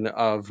creation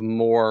of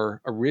more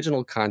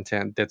original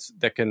content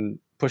that can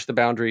push the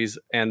boundaries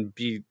and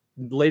be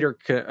later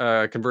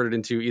converted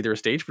into either a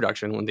stage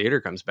production when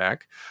theater comes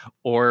back,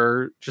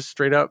 or just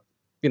straight up,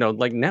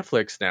 like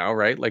Netflix now,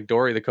 right? Like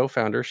Dory, the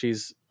co-founder,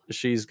 she's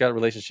got a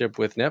relationship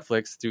with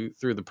Netflix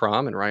through The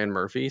Prom and Ryan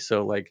Murphy.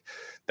 So like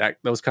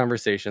those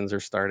conversations are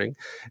starting,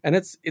 and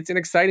it's an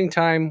exciting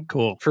time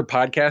for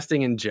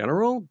podcasting in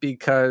general,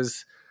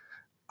 because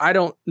I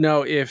don't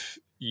know if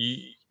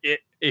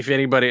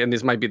anybody, and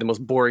this might be the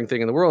most boring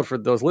thing in the world for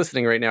those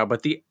listening right now,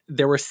 but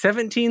there were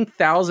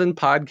 17,000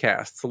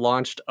 podcasts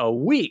launched a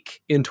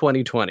week in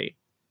 2020.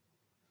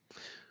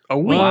 A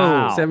week,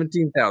 Wow.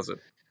 17,000.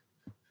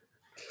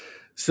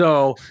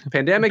 So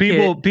pandemic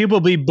people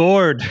be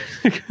bored.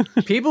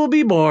 people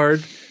be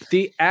bored.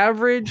 The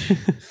average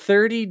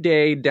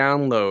 30-day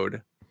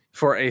download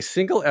for a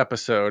single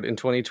episode in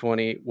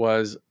 2020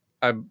 was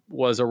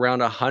around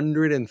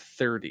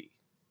 130.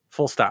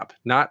 Full stop.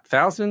 Not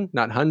 1,000,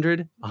 not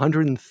 100,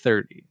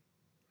 130.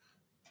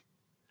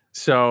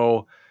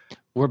 So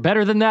We're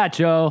better than that,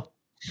 Joe.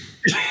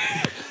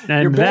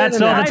 And that's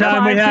all the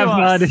time we have,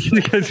 bud.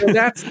 so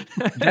that's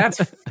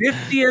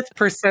 50th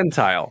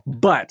percentile.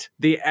 But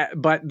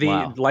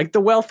Wow. like the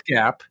wealth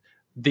gap,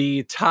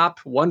 the top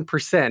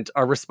 1%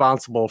 are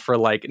responsible for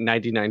like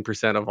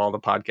 99% of all the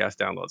podcast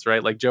downloads,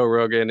 right? Like Joe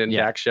Rogan and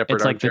Yeah. Dak Shepard.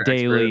 It's like the Armchair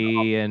Expert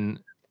daily and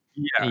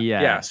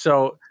yeah.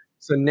 So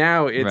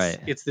now Right.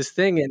 it's this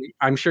thing, and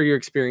I'm sure you're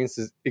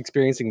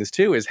experiencing this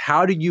too, is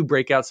how do you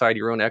break outside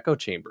your own echo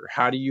chamber?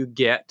 How do you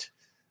get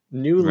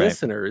new Right.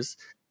 listeners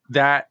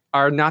that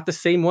are not the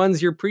same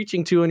ones you're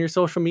preaching to on your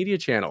social media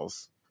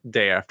channels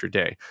day after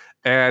day?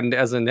 And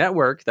as a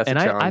network, that's and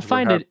a challenge. I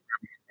find it.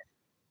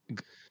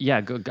 Yeah,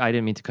 I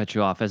didn't mean to cut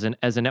you off. As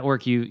a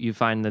network, you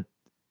find that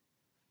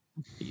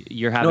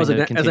you're having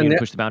to continue to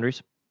push the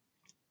boundaries.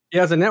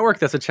 Yeah, as a network,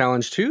 that's a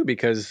challenge too,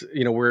 because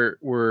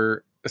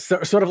we're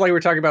sort of like we were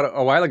talking about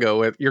a while ago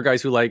with your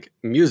guys who like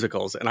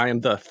musicals, and I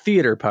am the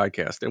theater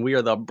podcast, and we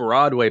are the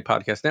Broadway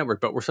podcast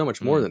network, but we're so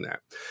much more than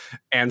that.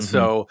 And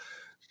so,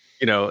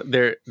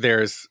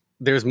 there's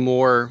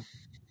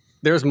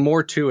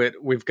more to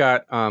it. We've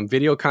got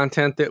video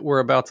content that we're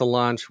about to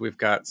launch. We've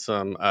got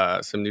some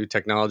new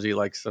technology,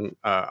 like some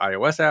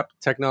iOS app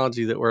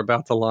technology that we're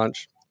about to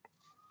launch.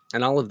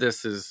 And all of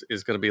this is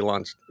going to be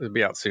launched, it'll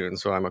be out soon,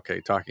 so I'm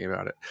okay talking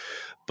about it.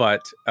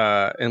 But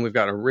and we've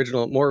got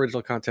more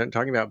original content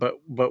talking about.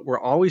 But we're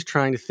always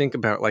trying to think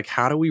about, like,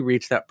 how do we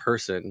reach that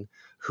person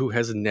who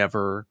has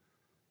never,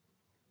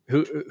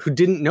 who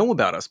didn't know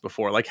about us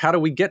before? Like, how do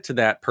we get to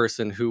that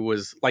person who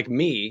was like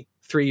me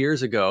 3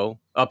 years ago,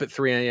 up at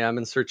 3 a.m.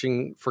 and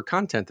searching for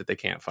content that they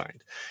can't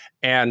find?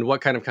 And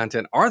what kind of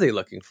content are they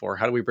looking for?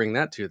 How do we bring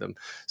that to them?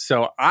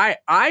 So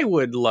I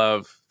would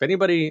love, if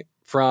anybody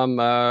from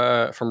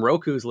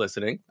Roku's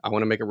listening, I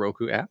want to make a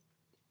Roku app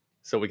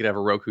so we could have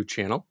a Roku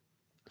channel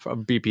for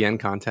BPN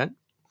content.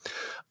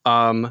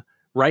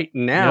 Right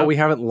now we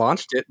haven't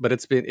launched it, but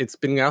it's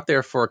been out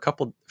there for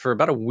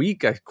about a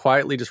week. I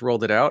quietly just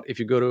rolled it out. If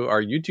you go to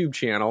our YouTube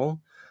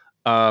channel,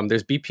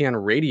 there's BPN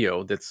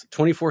Radio that's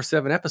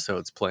 24/7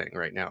 episodes playing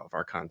right now of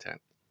our content.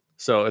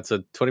 So it's a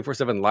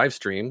 24/7 live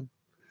stream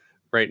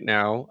right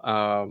now.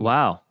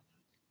 Wow.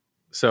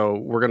 So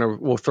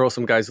we'll throw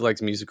some guys who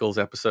likes musicals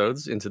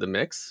episodes into the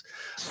mix.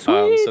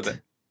 Sweet.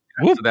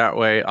 So that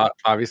way,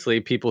 obviously,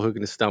 people who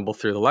can stumble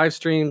through the live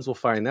streams will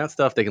find that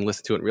stuff. They can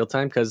listen to it in real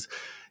time, because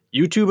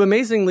YouTube,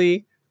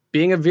 amazingly,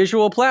 being a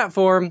visual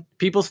platform,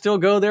 people still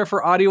go there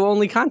for audio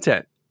only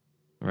content.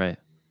 Right.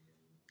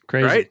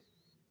 Crazy. Right.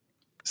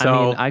 So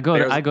I mean,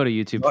 I go to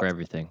YouTube for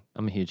everything.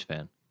 I'm a huge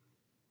fan.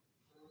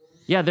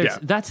 Yeah,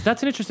 that's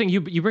an interesting.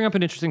 You bring up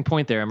an interesting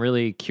point there. I'm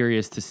really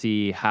curious to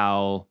see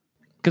how,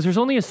 because there's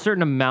only a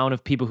certain amount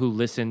of people who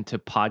listen to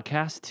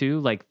podcasts too.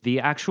 Like the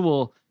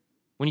actual,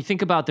 when you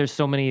think about, there's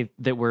so many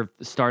that were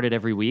started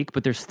every week,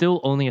 but there's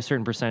still only a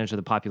certain percentage of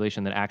the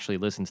population that actually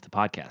listens to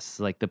podcasts.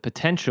 Like the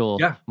potential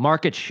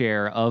market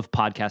share of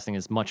podcasting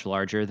is much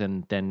larger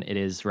than it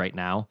is right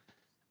now.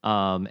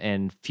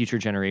 And future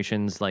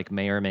generations like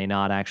may or may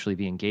not actually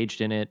be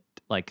engaged in it.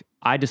 Like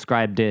I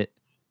described it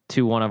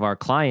to one of our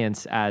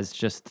clients as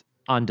just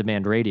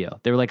on-demand radio.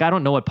 They were like, I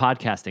don't know what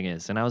podcasting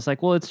is. And I was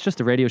like, well, it's just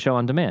a radio show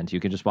on demand. You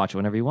can just watch it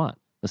whenever you want,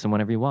 listen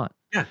whenever you want.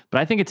 Yeah.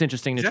 But I think it's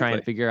interesting to try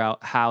and figure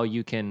out how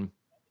you can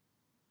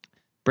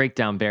break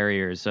down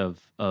barriers of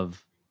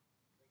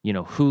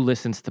who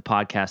listens to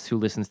podcasts, who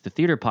listens to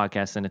theater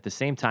podcasts, and at the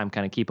same time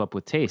kind of keep up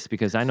with taste.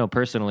 Because I know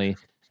personally,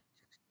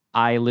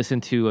 I listen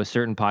to a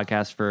certain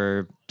podcast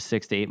for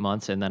 6 to 8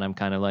 months, and then I'm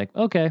kind of like,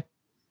 okay,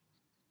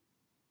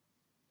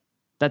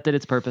 that did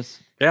its purpose.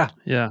 Yeah.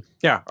 I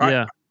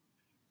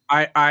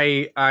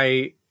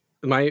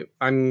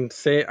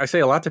say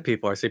a lot to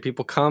people. I say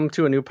people come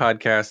to a new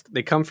podcast.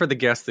 They come for the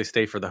guest. They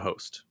stay for the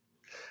host.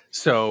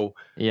 So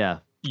yeah,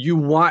 you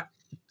want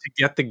to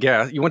get the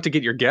guest. You want to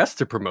get your guest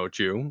to promote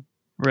you.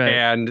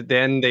 Right.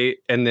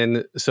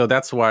 So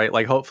that's why,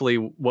 like, hopefully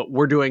what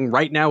we're doing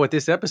right now with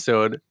this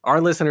episode, our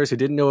listeners who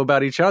didn't know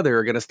about each other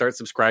are going to start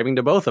subscribing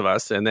to both of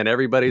us, and then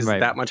everybody's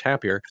that much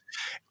happier.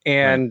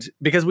 And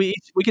because we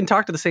can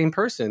talk to the same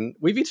person,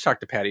 we've each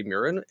talked to Patty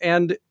Murin,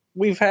 and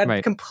we've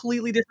had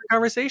completely different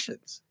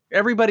conversations.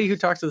 Everybody who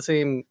talks to the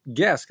same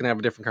guest can have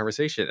a different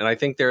conversation. And I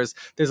think there's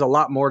a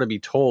lot more to be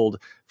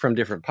told from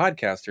different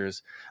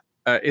podcasters.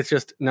 It's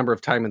just number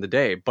of time in the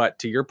day. But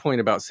to your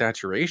point about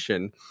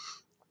saturation,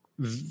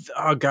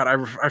 oh God,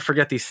 I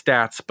forget these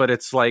stats, but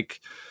it's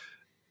like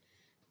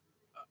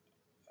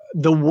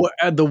the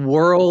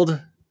world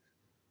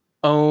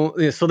Oh,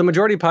 yeah, so the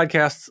majority of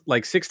podcasts,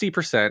 like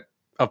 60%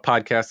 of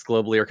podcasts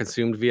globally, are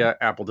consumed via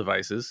Apple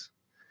devices,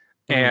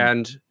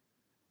 and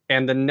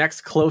the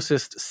next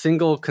closest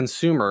single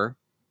consumer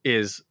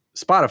is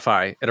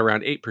Spotify at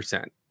around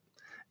 8%,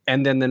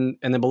 and then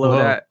below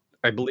that,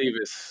 I believe,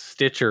 is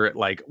Stitcher at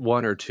like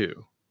 1 or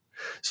 2.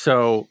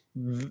 So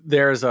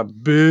there's a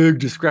big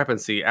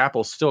discrepancy.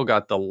 Apple still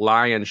got the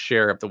lion's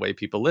share of the way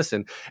people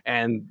listen,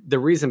 and the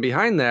reason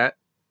behind that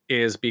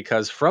is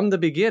because from the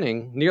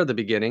beginning, near the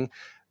beginning,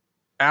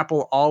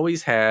 Apple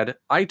always had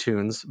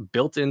iTunes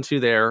built into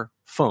their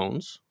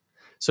phones.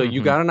 So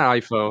you got an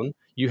iPhone,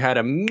 you had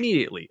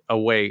immediately a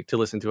way to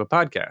listen to a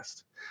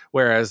podcast.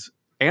 Whereas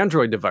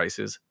Android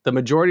devices, the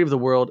majority of the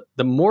world,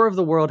 the more of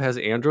the world has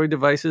Android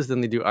devices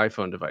than they do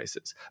iPhone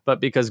devices. But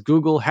because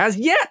Google has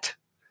yet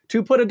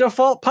to put a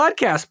default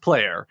podcast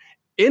player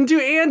into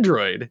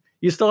Android,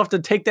 you still have to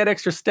take that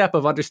extra step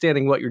of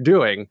understanding what you're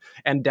doing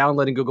and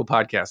downloading Google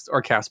Podcasts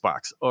or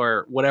Castbox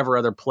or whatever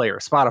other player,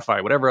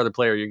 Spotify, whatever other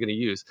player you're going to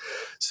use.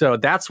 So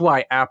that's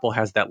why Apple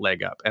has that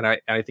leg up. And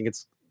I think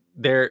it's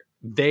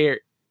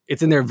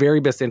in their very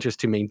best interest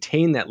to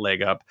maintain that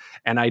leg up.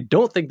 And I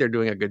don't think they're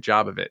doing a good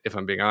job of it, if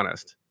I'm being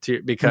honest,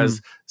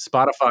 because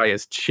Spotify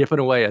is chipping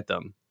away at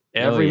them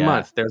every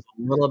month. There's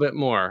a little bit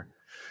more.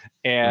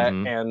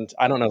 And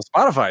I don't know if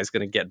Spotify is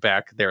going to get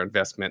back their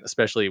investment,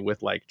 especially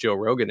with like Joe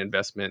Rogan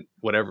investment,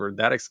 whatever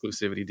that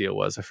exclusivity deal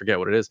was. I forget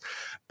what it is.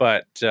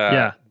 But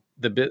the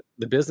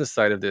business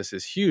side of this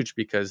is huge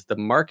because the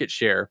market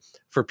share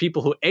for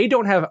people who A,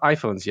 don't have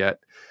iPhones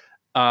yet,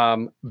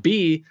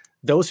 B,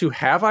 those who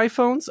have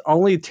iPhones,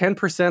 only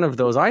 10% of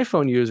those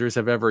iPhone users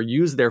have ever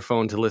used their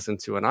phone to listen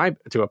to a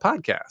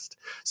podcast.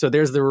 So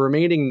there's the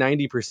remaining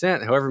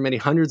 90%, however many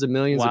hundreds of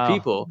millions of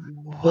people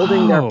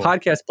holding their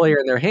podcast player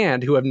in their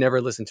hand who have never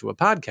listened to a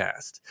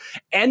podcast.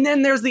 And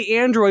then there's the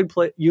Android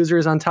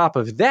users on top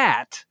of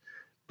that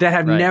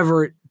have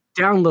never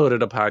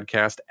downloaded a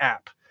podcast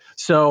app.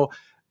 So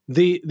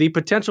the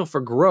potential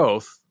for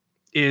growth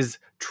is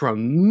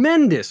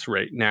tremendous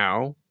right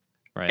now.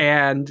 Right.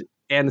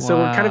 And so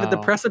we're kind of at the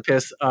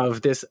precipice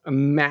of this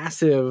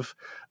massive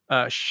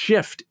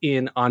shift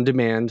in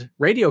on-demand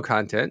radio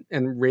content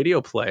and radio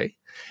play.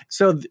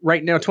 So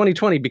right now,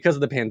 2020, because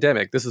of the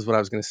pandemic, this is what I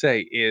was going to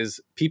say,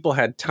 is people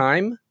had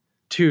time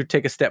to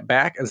take a step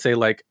back and say,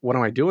 like, what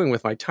am I doing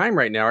with my time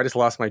right now? I just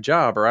lost my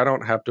job, or I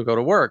don't have to go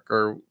to work,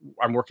 or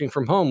I'm working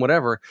from home,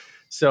 whatever.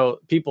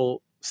 So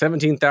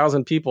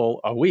 17,000 people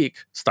a week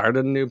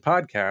started a new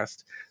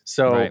podcast.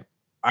 So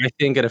I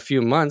think in a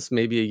few months,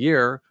 maybe a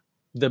year,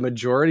 the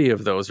majority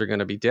of those are going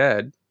to be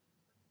dead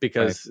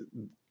because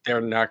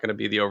they're not going to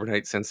be the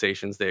overnight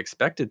sensations they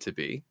expected to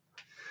be.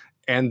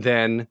 And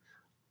then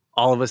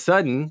all of a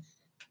sudden,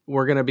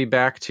 we're going to be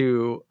back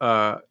to,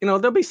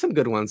 there'll be some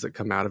good ones that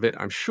come out of it,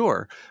 I'm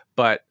sure.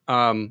 But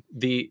I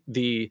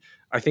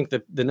think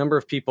the number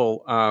of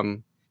people,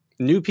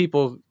 new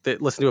people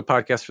that listen to a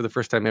podcast for the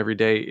first time every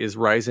day is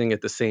rising at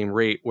the same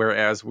rate.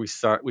 Whereas we've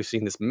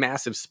seen this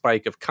massive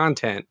spike of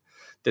content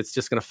that's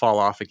just going to fall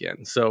off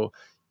again. So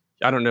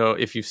I don't know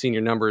if you've seen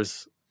your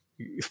numbers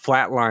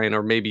flatline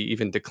or maybe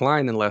even decline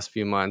in the last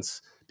few months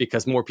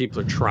because more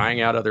people are trying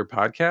out other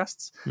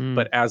podcasts.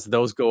 But as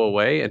those go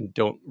away and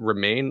don't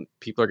remain,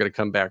 people are going to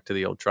come back to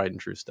the old tried and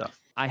true stuff.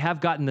 I have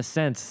gotten the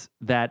sense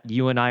that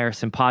you and I are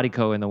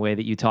simpatico in the way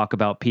that you talk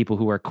about people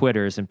who are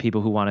quitters and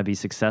people who want to be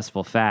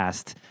successful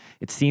fast.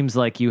 It seems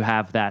like you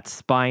have that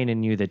spine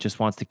in you that just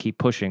wants to keep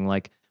pushing.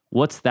 Like,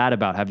 what's that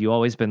about? Have you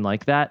always been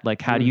like that?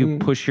 Like, how do you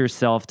push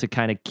yourself to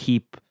kind of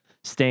keep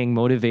staying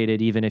motivated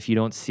even if you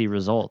don't see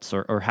results,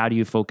 or how do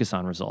you focus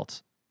on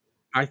results?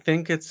 I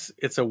think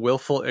it's a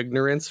willful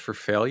ignorance for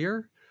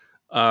failure.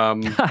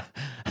 Nice.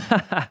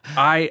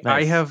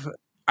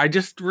 I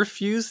just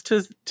refuse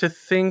to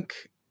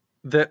think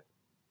that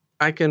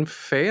I can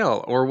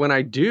fail, or when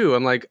I do,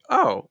 I'm like,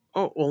 well,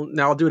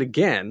 now I'll do it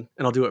again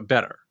and I'll do it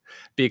better,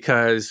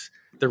 because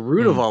the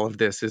root of all of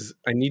this is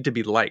I need to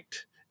be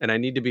liked and I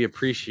need to be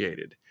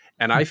appreciated.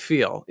 And I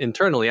feel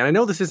internally, and I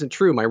know this isn't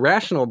true, my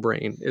rational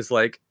brain is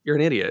like, you're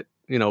an idiot.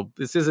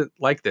 This isn't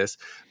like this.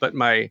 But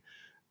the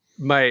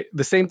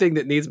same thing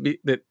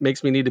that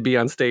makes me need to be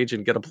on stage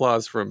and get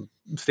applause from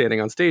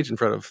standing on stage in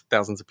front of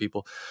thousands of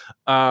people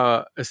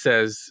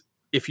says,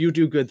 if you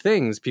do good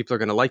things, people are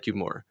going to like you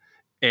more.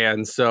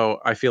 And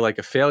so I feel like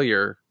a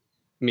failure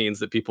means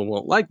that people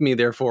won't like me.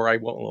 Therefore, I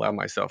won't allow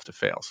myself to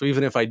fail. So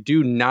even if I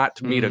do not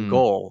meet a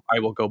goal, I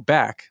will go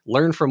back,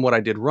 learn from what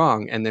I did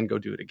wrong, and then go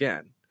do it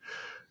again.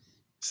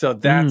 So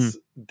that's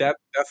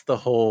the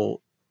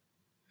whole.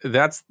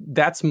 That's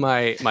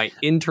my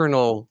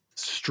internal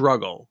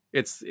struggle.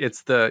 It's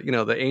the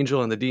the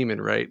angel and the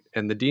demon, right?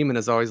 And the demon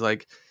is always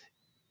like,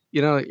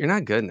 you're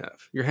not good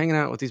enough. You're hanging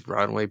out with these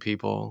Broadway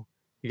people.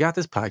 You got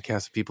this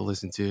podcast that people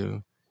listen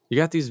to. You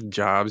got these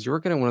jobs. You're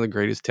working at one of the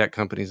greatest tech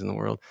companies in the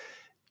world.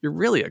 You're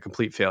really a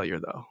complete failure,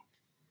 though.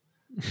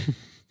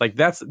 Like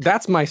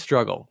that's my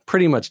struggle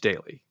pretty much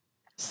daily.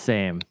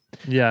 Same.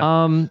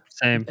 Yeah.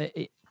 Same.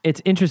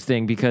 it's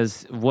interesting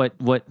because what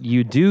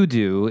you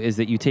do is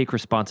that you take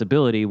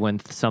responsibility when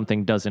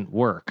something doesn't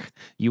work.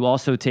 You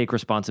also take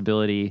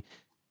responsibility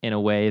in a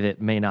way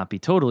that may not be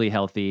totally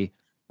healthy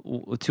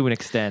to an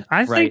extent.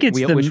 I think it's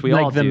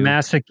the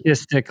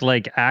masochistic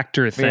like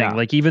actor thing. Yeah.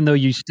 Like even though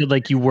you still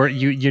like you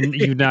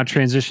now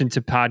transitioned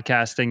to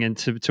podcasting and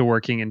to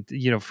working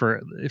and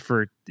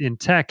for in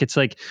tech, it's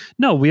like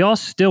no, we all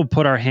still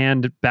put our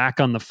hand back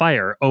on the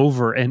fire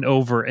over and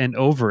over and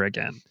over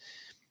again.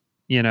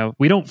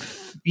 We don't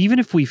even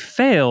if we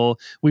fail,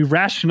 we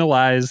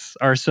rationalize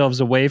ourselves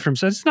away from.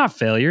 So it's not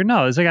failure.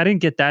 No, it's like I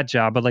didn't get that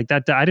job, but like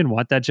that I didn't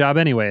want that job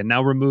anyway, and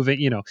now we're moving.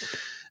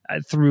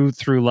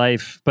 Through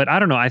life. But I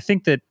don't know. I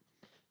think that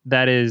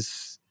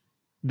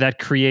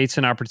creates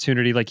an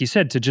opportunity, like you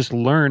said, to just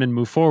learn and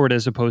move forward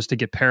as opposed to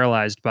get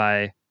paralyzed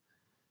by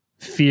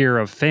fear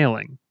of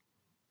failing.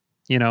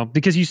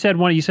 Because you said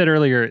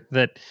earlier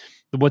that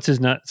what's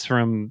his nuts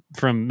from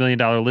 $1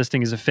 Million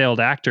Listing is a failed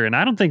actor. And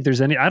I don't think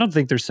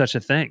there's such a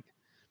thing.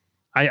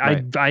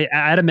 I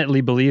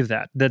adamantly believe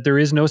that there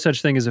is no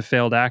such thing as a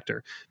failed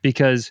actor,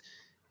 because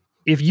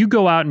if you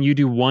go out and you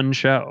do one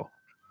show,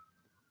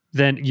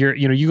 then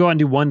you go out and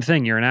do one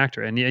thing, you're an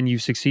actor and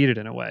you've succeeded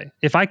in a way.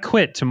 If I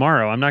quit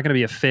tomorrow, I'm not going to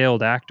be a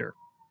failed actor.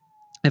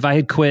 If I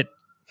had quit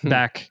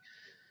back,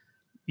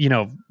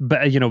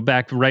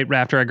 back right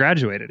after I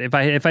graduated,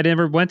 if I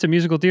never went to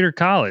musical theater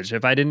college,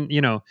 if I didn't,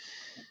 I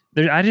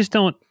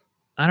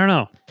don't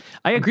know.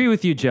 I agree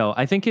with you, Joe.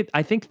 I think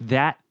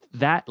that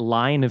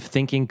line of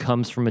thinking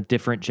comes from a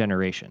different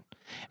generation.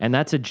 And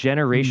that's a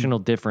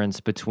generational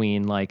difference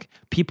between like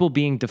people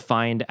being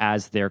defined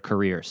as their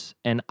careers.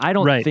 And I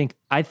don't think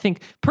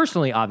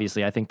personally,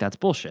 obviously, I think that's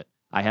bullshit.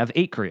 I have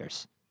 8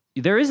 careers.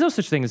 There is no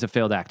such thing as a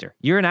failed actor.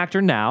 You're an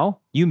actor now.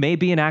 You may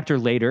be an actor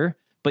later,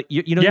 but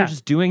you're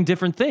just doing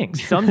different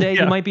things. Someday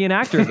you might be an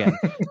actor again.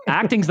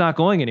 Acting's not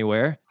going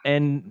anywhere.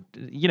 And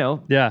we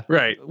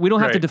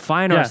don't have to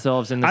define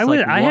ourselves in this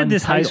I had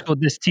this title.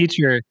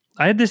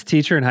 I had this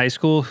teacher in high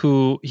school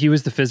he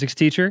was the physics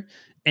teacher.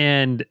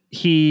 And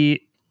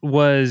he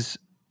was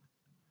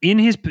in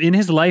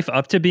his life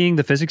up to being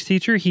the physics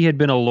teacher, he had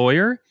been a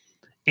lawyer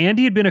and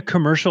he had been a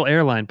commercial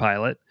airline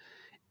pilot.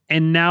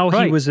 And now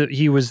he was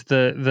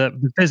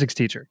the physics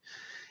teacher.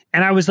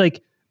 And I was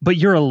like, "But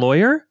you're a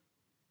lawyer?"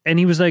 And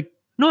he was like,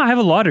 "No, I have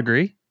a law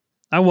degree.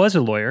 I was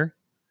a lawyer.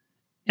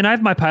 And I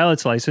have my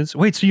pilot's license."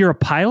 "Wait, so you're a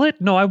pilot?"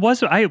 "No, I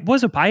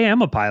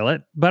am a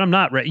pilot, but I'm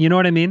not." Right. You know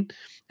what I mean?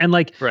 And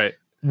like,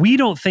 we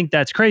don't think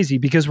that's crazy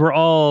because we're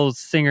all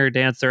singer,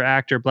 dancer,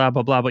 actor, blah,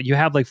 blah, blah. But you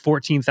have like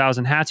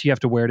 14,000 hats you have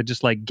to wear to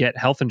just like get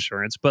health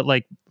insurance. But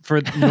like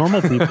for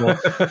normal people,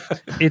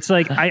 it's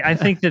like, I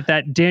think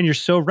that Dan, you're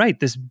so right.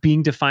 This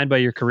being defined by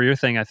your career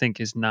thing, I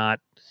think is not,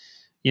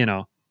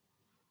 I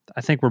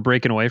think we're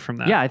breaking away from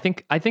that. Yeah, I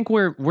think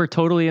we're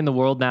totally in the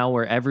world now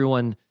where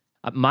everyone,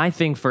 my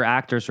thing for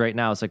actors right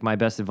now is like my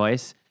best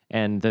advice.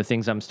 And the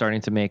things I'm starting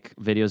to make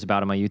videos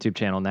about on my YouTube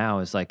channel now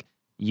is like,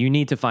 you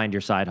need to find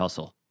your side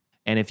hustle.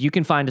 And if you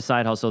can find a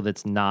side hustle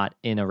that's not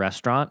in a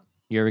restaurant,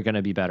 you're going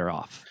to be better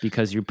off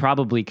because you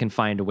probably can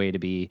find a way to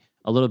be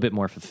a little bit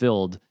more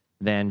fulfilled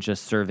than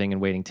just serving and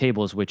waiting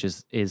tables, which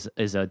is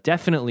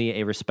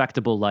definitely a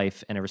respectable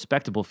life and a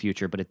respectable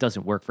future, but it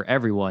doesn't work for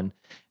everyone.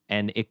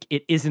 And it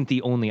isn't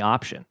the only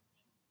option.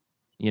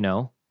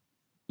 You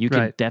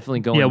can definitely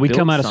go. Yeah, we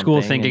come out of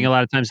school thinking a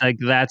lot of times like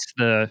that's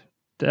the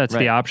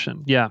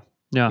option. Yeah.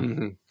 Yeah.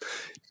 Mm-hmm.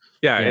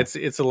 Yeah.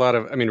 It's a lot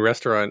of,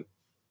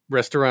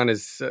 restaurant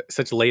is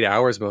such late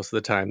hours most of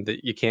the time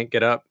that you can't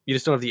get up. You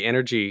just don't have the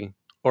energy,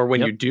 or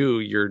when you do,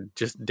 you're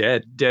just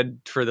dead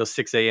for those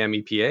 6 a.m.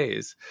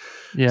 EPAs.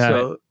 Yeah.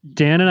 So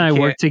Dan and I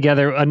worked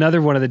together.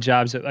 Another one of the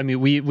jobs.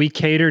 We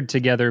catered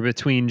together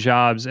between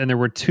jobs, and there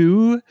were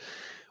 2.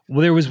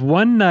 Well, there was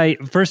one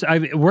night. First,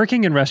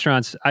 working in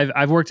restaurants.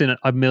 I've worked in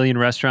a million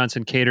restaurants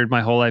and catered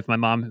my whole life. My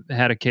mom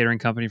had a catering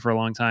company for a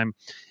long time,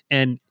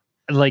 and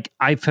like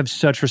I have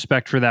such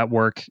respect for that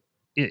work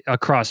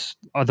across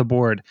the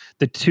board.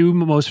 The 2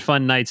 most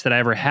fun nights that I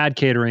ever had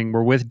catering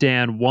were with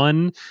Dan.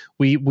 One,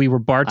 we were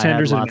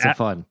bartenders. I had lots of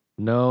fun.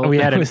 No, we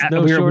were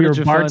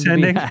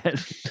bartending.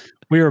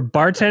 We were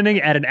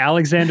bartending at an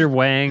Alexander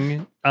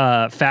Wang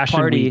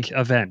Fashion Week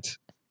event.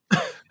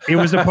 It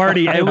was a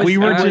party, and we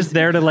were just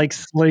there to like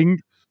sling.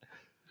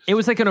 It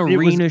was like an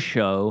arena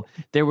show.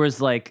 There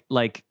was like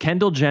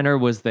Kendall Jenner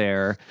was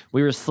there.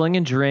 We were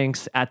slinging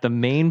drinks at the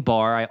main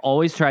bar. I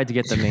always tried to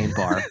get the main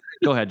bar.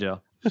 Go ahead, Joe.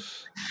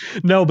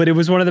 No, but it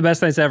was one of the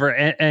best nights ever.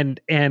 And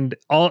then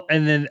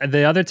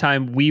the other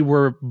time we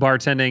were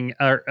bartending,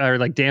 or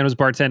like Dan was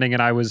bartending,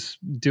 and I was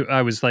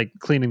like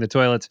cleaning the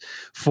toilets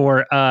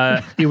for.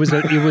 It was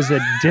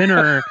a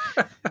dinner.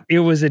 It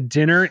was a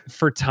dinner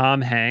for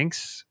Tom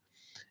Hanks,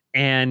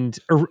 and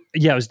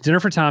it was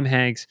dinner for Tom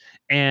Hanks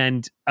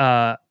and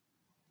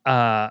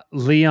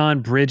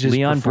Leon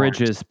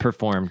Bridges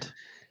performed.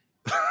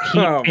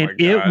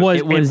 It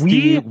was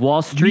the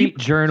Wall Street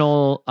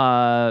Journal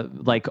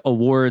like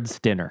awards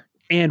dinner,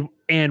 and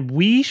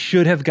we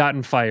should have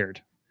gotten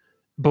fired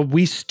But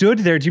we stood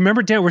there. Do you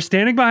remember, Dan? We're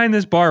standing behind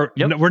this bar.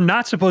 Yep. We're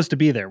not supposed to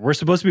be there. We're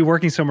supposed to be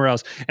working somewhere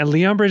else. And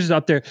Leon Bridges is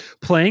up there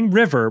playing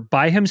River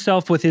by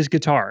himself with his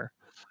guitar.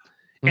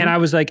 And I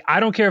was like, I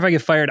don't care if I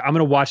get fired. I'm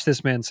going to watch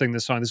this man sing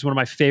this song. This is one of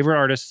my favorite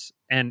artists.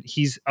 And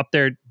he's up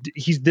there.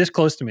 He's this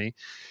close to me.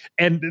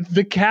 And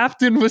the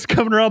captain was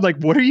coming around like,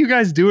 what are you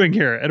guys doing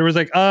here? And it was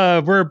like,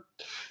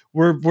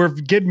 we're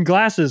getting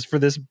glasses for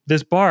this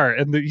bar.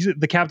 And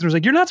the captain was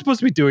like, you're not supposed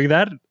to be doing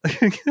that.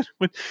 It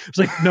was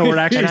like, no, we're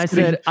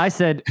actually. And I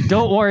said,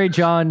 don't worry,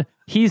 John.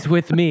 He's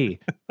with me.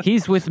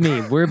 He's with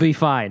me. We'll be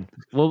fine.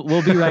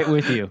 We'll be right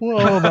with you.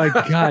 Oh my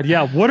God.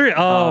 Yeah. What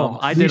are,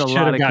 I did a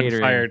lot of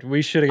catering. Fired.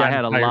 We should have gotten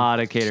fired. I had a lot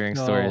of catering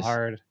stories.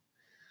 Hard.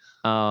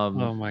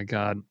 Oh my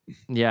God.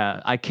 Yeah.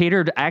 I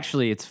catered.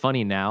 Actually, it's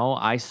funny now.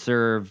 I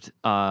served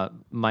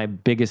my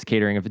biggest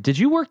catering of it. Did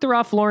you work the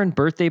Ralph Lauren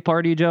birthday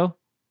party, Joe?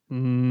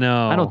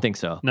 No. I don't think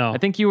so. No. I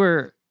think you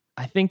were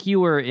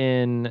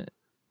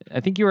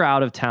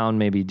out of town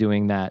maybe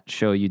doing that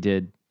show you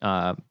did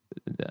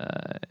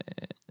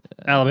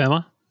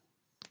Alabama.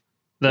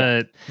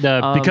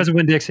 Because of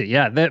Winn-Dixie.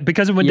 Yeah.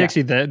 Because of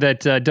Winn-Dixie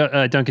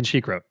that Duncan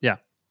Sheik wrote. Yeah.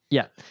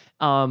 Yeah.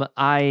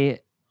 I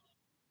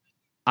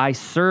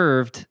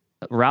served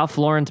Ralph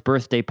Lauren's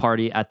birthday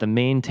party at the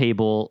main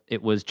table.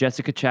 It was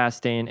Jessica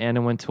Chastain,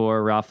 Anna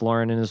Wintour, Ralph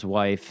Lauren and his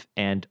wife,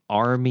 and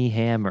Armie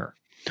Hammer.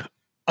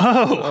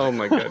 Oh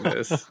my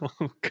goodness.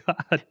 Oh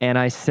God. And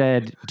I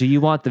said, do you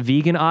want the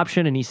vegan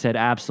option? And he said,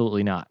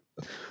 absolutely not.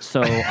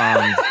 So,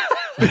 that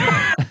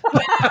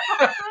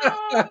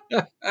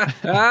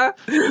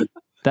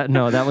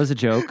was a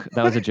joke.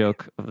 That was a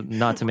joke,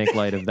 not to make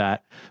light of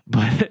that.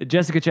 But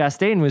Jessica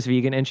Chastain was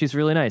vegan and she's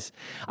really nice.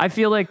 I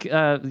feel like,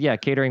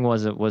 catering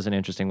was an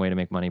interesting way to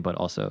make money, but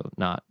also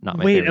not my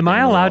favorite. Wait, am I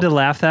allowed to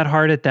laugh that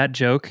hard at that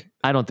joke?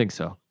 I don't think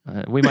so.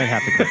 We might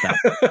have to cut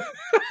that.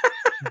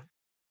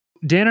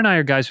 Dan and I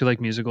are guys who like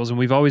musicals, and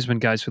we've always been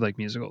guys who like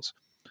musicals.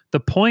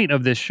 The point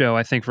of this show,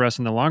 I think, for us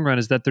in the long run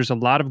is that there's a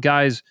lot of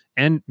guys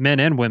and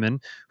men and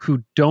women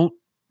who don't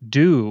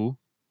do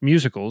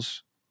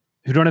musicals,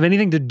 who don't have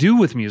anything to do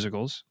with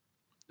musicals,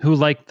 who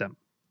like them.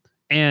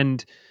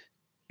 And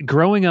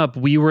growing up,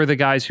 we were the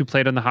guys who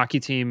played on the hockey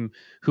team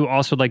who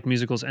also liked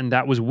musicals, and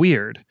that was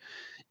weird.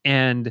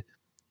 But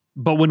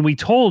when we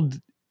told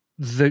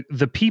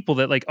the people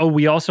that like, oh,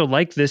 we also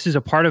like this is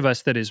a part of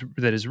us that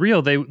is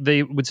real,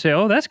 they would say,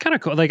 oh, that's kind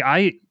of cool. Like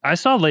I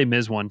saw Les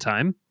Mis one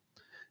time.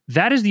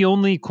 That is the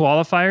only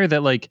qualifier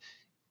that like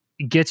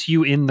gets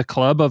you in the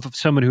club of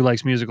someone who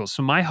likes musicals.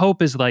 So my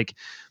hope is like,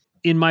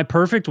 in my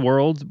perfect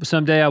world,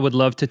 someday I would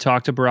love to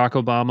talk to Barack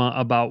Obama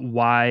about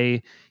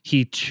why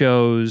he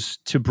chose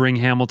to bring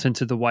Hamilton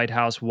to the White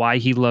House, why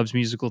he loves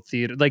musical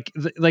theater, like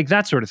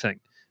that sort of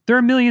thing. There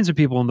are millions of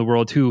people in the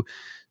world who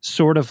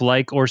sort of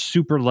like or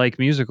super like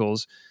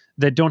musicals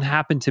that don't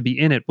happen to be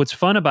in it. What's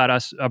fun about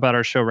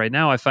our show right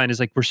now, I find, is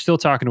like we're still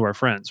talking to our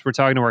friends. We're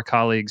talking to our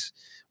colleagues.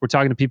 We're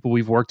talking to people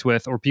we've worked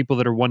with or people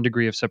that are one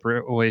degree of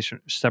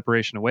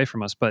separation away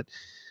from us. But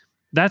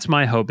that's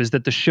my hope, is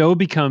that the show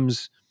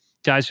becomes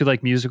guys who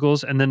like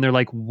musicals, and then they're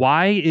like,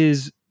 why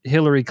is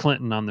Hillary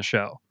Clinton on the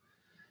show?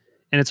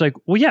 And it's like,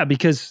 well, yeah,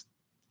 because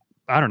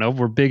I don't know,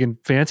 we're big and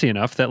fancy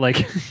enough that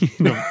like,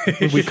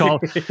 we call.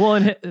 Well,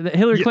 and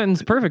Hillary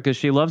Clinton's perfect because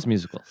she loves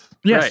musicals.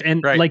 Yes,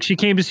 like she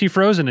came to see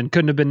Frozen and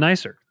couldn't have been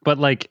nicer. But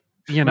like,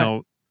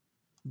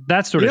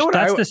 that's sort of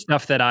that's the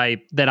stuff that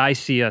I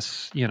see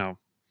us,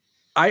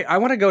 I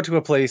want to go to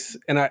a place,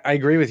 and I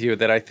agree with you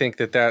that I think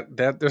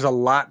that there's a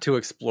lot to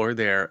explore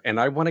there. And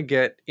I want to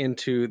get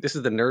into, this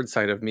is the nerd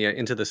side of me,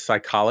 into the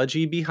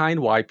psychology behind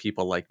why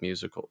people like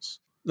musicals.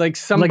 Like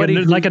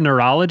somebody like a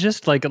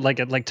neurologist, like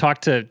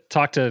talk to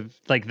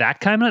like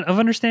that kind of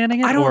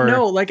understanding. I don't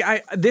know. Like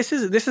this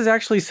is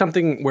actually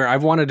something where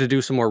I've wanted to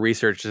do some more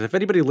research. If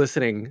anybody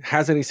listening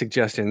has any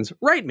suggestions,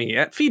 write me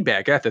at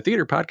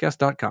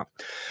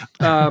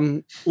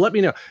feedback@thetheaterpodcast.com. Let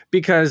me know,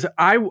 because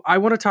I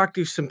want to talk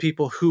to some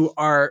people who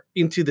are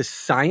into the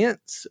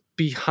science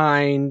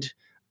behind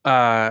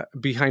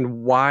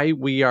why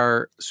we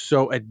are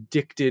so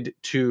addicted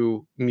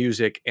to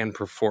music and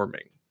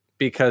performing.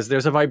 Because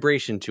there's a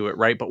vibration to it,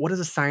 right? But what is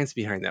the science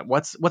behind that?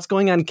 What's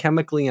going on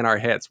chemically in our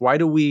heads? Why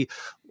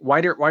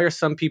are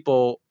some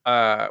people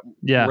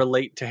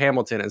relate to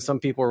Hamilton, and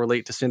some people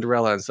relate to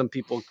Cinderella, and some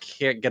people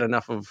can't get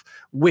enough of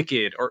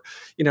Wicked? Or,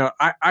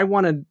 I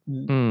want to.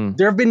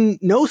 There have been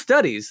no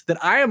studies that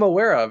I am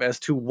aware of as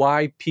to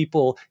why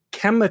people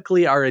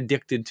chemically are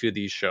addicted to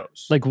these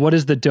shows. Like, what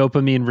is the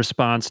dopamine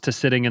response to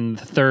sitting in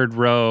the third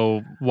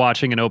row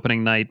watching an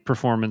opening night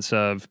performance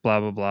of blah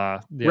blah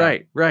blah? Yeah.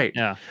 Right.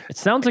 Yeah, it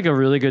sounds like a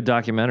really good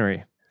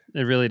documentary.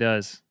 It really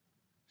does.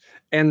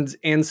 And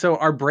so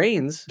our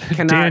brains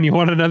cannot. Dan, you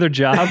want another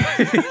job?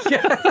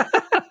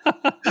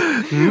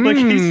 Look,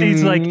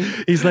 he's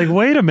like,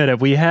 wait a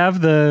minute, we have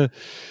the.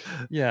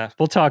 Yeah,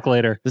 we'll talk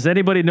later. Does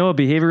anybody know a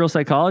behavioral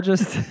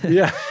psychologist?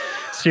 Yeah.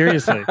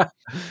 Seriously.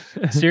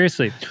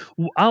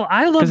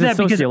 I love that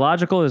because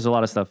sociological. There's a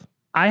lot of stuff.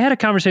 I had a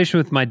conversation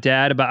with my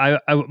dad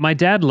about. My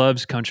dad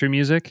loves country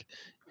music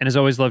and has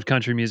always loved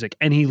country music,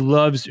 and he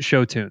loves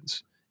show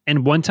tunes.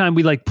 And one time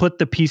we like put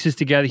the pieces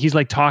together. He's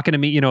like talking to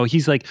me,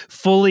 he's like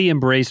fully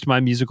embraced my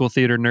musical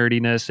theater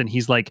nerdiness, and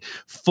he's like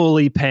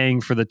fully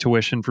paying for the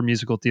tuition for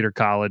musical theater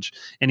college.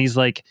 And he's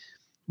like,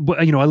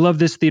 I love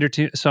this theater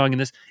song and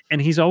this.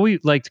 And he's always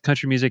liked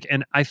country music.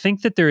 And I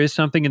think that there is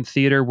something in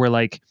theater where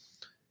like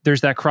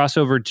there's that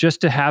crossover just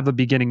to have a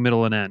beginning,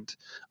 middle, and end.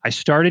 I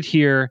started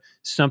here,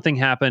 something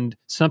happened,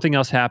 something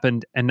else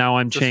happened, and now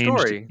I'm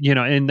changed. Story.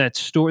 And that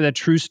story, that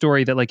true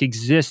story that like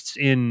exists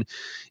in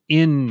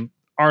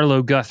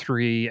Arlo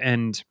Guthrie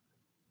and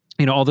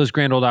all those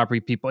Grand Ole Opry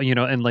people,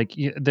 and like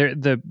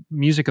the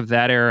music of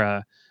that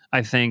era,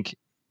 I think,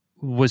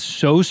 was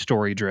so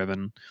story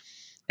driven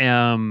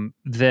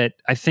that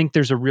I think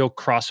there's a real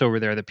crossover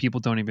there that people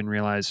don't even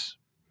realize.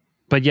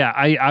 But yeah,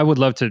 I would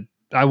love to.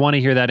 I want to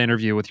hear that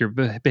interview with your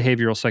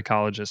behavioral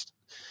psychologist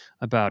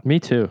about me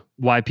too.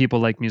 Why people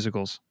like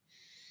musicals.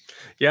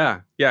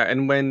 Yeah.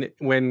 And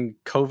when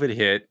COVID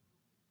hit,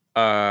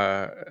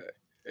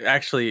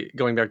 actually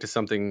going back to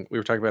something we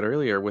were talking about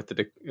earlier with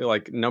the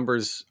like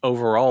numbers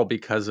overall,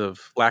 because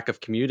of lack of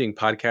commuting,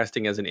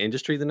 podcasting as an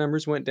industry, the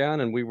numbers went down,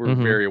 and we were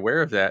very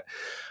aware of that.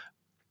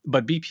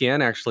 But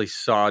BPN actually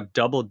saw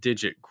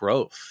double-digit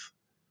growth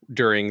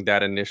during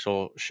that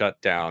initial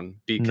shutdown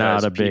because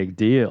not a big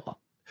deal.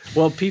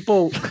 Well,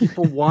 people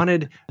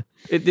wanted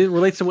it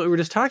relates to what we were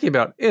just talking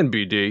about.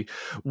 NBD.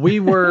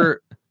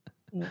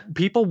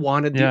 People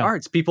wanted the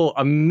arts. People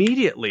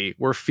immediately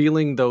were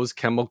feeling those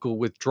chemical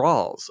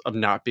withdrawals of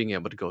not being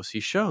able to go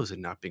see shows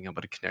and not being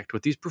able to connect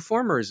with these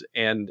performers.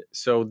 And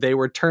so they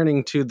were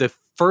turning to the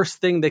first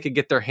thing they could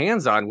get their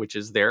hands on, which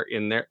is their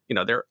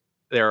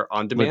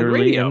on-demand literally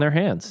radio. In their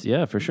hands.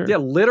 Yeah, for sure. Yeah,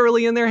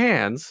 literally in their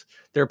hands,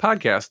 their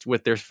podcast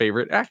with their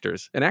favorite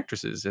actors and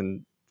actresses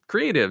and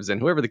creatives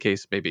and whoever the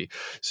case may be.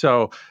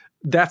 So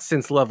that's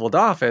since leveled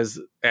off as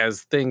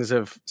things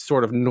have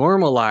sort of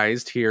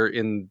normalized here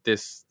in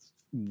this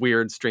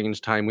weird,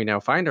 strange time we now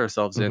find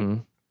ourselves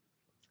in.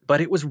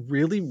 But it was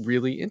really,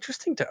 really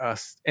interesting to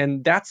us.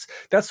 And that's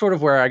sort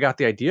of where I got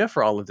the idea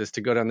for all of this,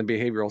 to go down the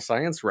behavioral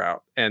science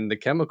route and the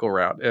chemical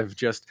route of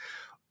just,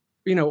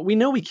 we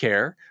know we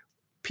care.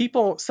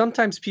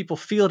 Sometimes people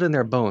feel it in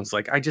their bones.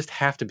 Like, I just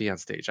have to be on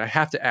stage. I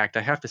have to act.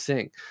 I have to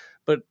sing.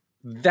 But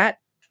that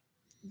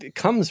it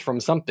comes from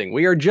something.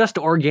 We are just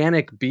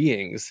organic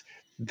beings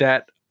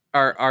that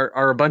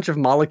are a bunch of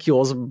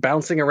molecules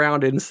bouncing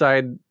around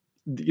inside,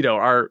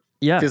 our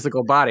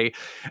physical body.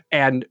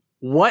 And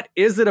what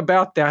is it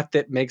about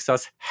that makes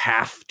us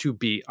have to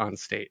be on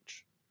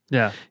stage?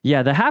 Yeah.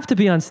 The have to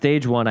be on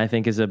stage one, I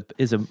think, is a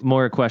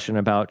more a question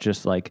about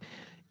just like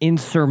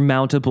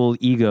insurmountable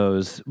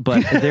egos,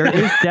 but there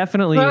is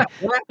definitely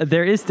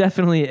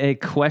a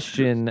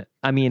question.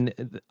 I mean,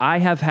 I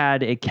have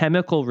had a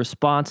chemical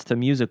response to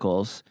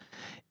musicals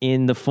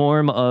in the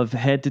form of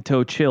head to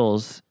toe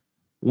chills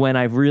when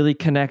I really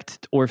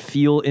connect or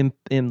feel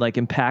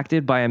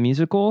impacted by a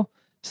musical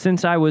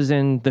since I was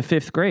in the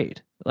 5th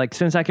grade, like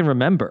since I can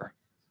remember.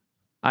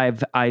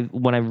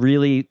 When I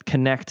really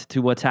connect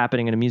to what's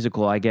happening in a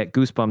musical, I get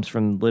goosebumps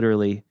from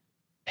literally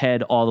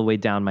head all the way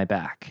down my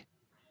back.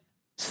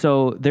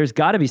 So there's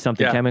got to be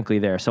something chemically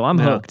there. So I'm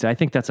hooked. I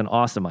think that's an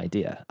awesome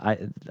idea.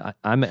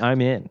 I'm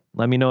in.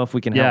 Let me know if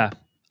we can help.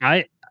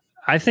 I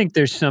think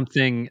there's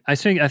something. I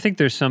think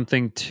there's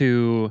something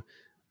to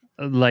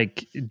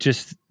like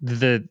just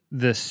the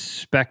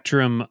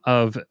spectrum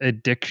of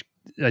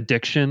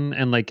addiction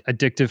and like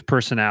addictive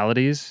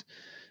personalities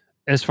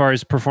as far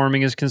as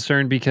performing is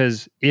concerned,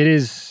 because it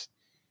is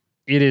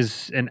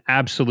an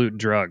absolute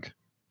drug.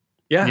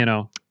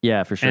 Yeah.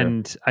 Yeah, for sure.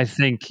 And I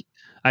think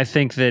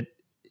that,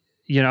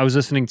 I was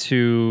listening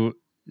to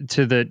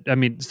Dan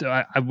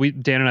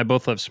and I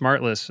both love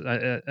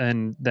Smartless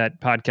and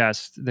that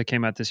podcast that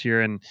came out this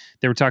year, and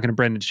they were talking to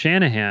Brendan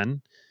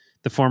Shanahan,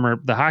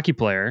 the hockey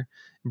player.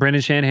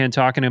 Brendan Shanahan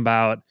talking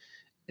about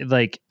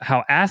like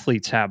how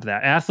athletes have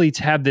that. Athletes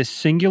have this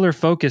singular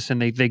focus, and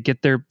they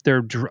get their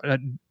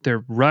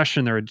rush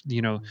and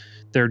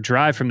their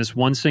drive from this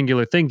one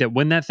singular thing, that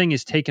when that thing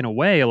is taken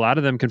away, a lot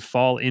of them can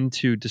fall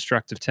into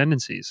destructive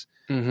tendencies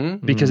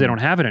because they don't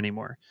have it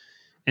anymore.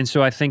 And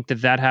so I think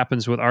that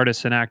happens with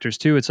artists and actors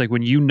too. It's like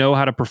when you know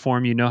how to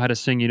perform, you know how to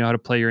sing, you know how to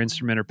play your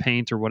instrument or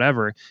paint or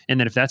whatever. And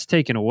then if that's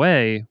taken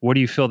away, what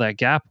do you fill that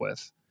gap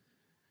with?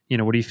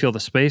 What do you fill the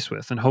space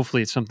with? And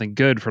hopefully it's something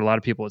good. For a lot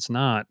of people, it's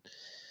not.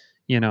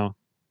 I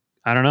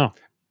don't know.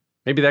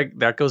 Maybe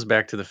that goes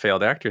back to the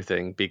failed actor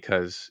thing,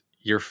 because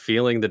you're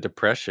feeling the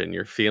depression,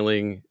 you're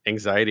feeling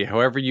anxiety,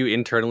 however you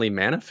internally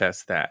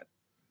manifest that.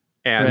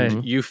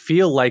 And you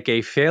feel like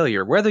a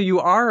failure, whether you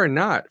are or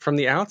not from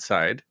the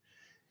outside.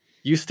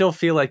 You still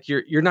feel like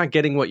you're not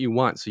getting what you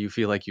want, so you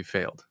feel like you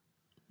failed.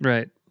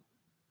 Right.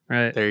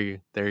 There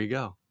you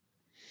go.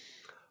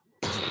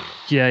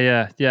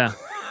 Yeah.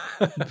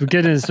 We'll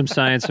get into some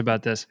science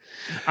about this.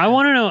 I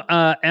want to know,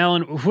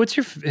 Alan,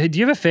 do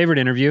you have a favorite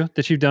interview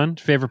that you've done?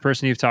 Favorite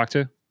person you've talked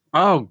to?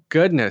 Oh,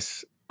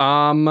 goodness.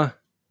 Well,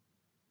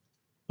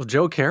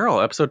 Joe Carroll,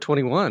 episode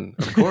 21,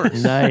 of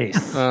course.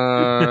 Nice.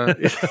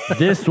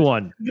 This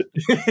one.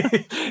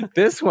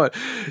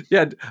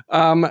 Yeah.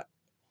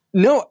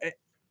 No,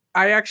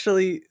 I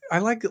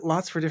like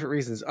lots for different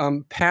reasons.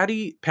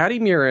 Patty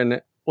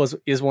Murin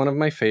is one of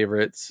my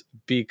favorites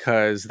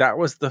because that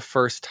was the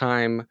first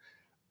time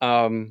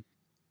I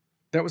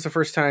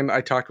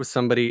talked with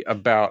somebody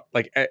about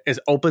like as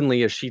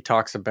openly as she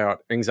talks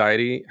about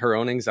anxiety, her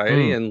own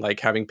anxiety and like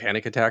having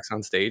panic attacks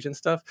on stage and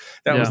stuff.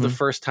 That was the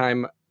first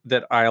time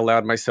that I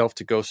allowed myself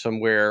to go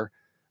somewhere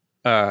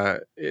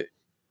as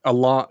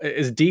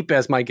deep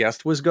as my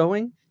guest was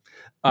going.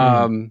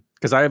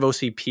 Because I have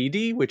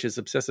OCPD, which is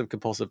obsessive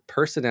compulsive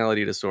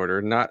personality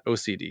disorder, not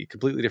OCD,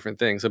 completely different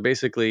thing. So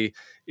basically,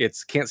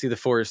 it's can't see the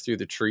forest through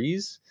the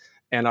trees,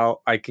 and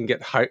I can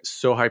get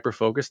so hyper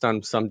focused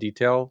on a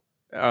detail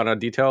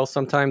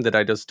sometime that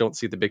I just don't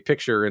see the big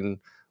picture, and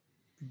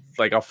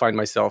like I'll find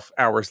myself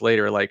hours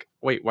later, like,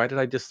 wait, why did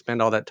I just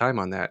spend all that time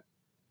on that?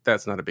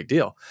 That's not a big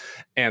deal,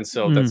 and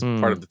so that's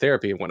part of the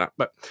therapy and whatnot.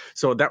 But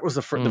so that was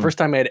the first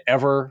time I had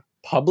ever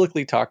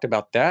publicly talked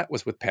about that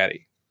was with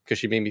Patty, because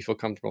she made me feel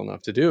comfortable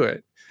enough to do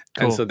it.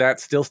 Cool. And so that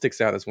still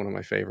sticks out as one of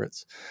my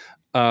favorites.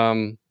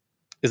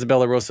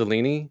 Isabella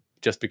Rossellini,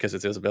 just because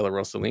it's Isabella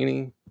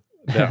Rossellini,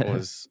 that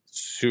was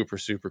super,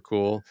 super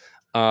cool.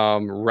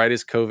 Right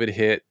as COVID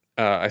hit,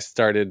 I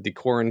started the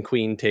Quarren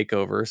Queen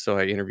takeover. So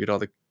I interviewed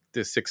all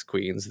the 6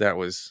 queens. That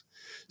was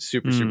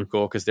super, super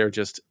cool because they're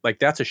just like,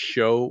 that's a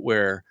show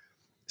where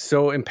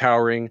so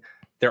empowering.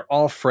 They're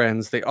all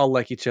friends. They all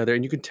like each other.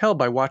 And you can tell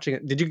by watching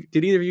it. Did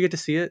either of you get to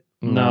see it?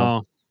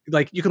 No.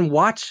 Like you can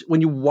watch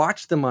when you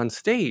watch them on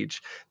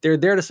stage, they're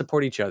there to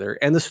support each other.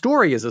 And the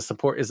story is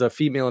a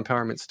female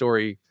empowerment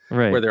story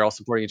where they're all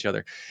supporting each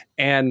other.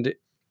 And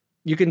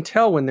you can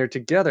tell when they're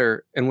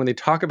together and when they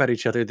talk about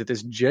each other that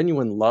there's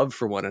genuine love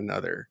for one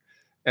another.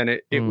 And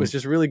it was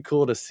just really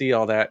cool to see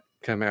all that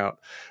come out.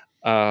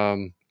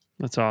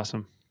 That's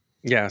awesome.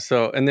 Yeah.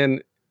 So, and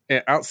then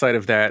outside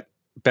of that,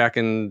 back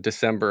in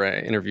December, I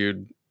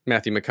interviewed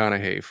Matthew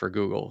McConaughey for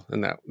Google,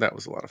 and that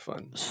was a lot of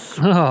fun.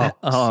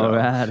 All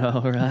right.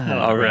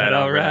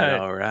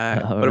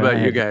 What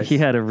about you guys? He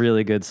had a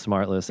really good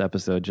Smartless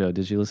episode, Joe.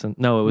 Did you listen?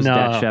 No, it was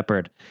Dak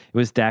Shepard. It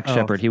was Dak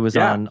Shepard. He was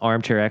on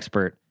Armchair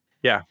Expert.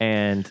 Yeah,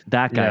 and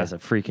that guy is a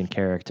freaking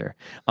character.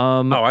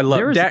 I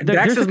love Dax.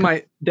 Dax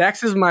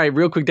is my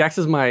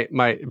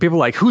people are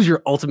like, who's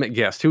your ultimate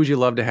guest? Who would you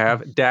love to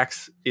have?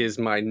 Dax is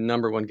my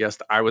number one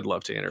guest. I would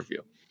love to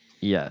interview.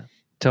 Yeah.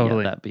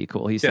 Totally, that'd be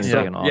cool. He seems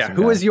like an awesome guy.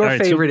 Who is your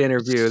favorite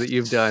interview that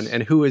you've done,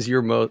 and who is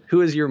your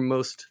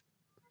most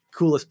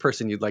coolest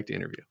person you'd like to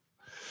interview?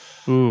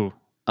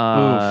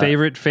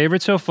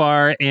 Favorite so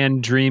far,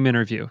 and dream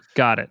interview.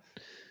 Got it.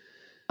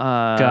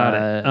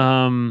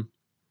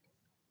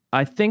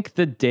 I think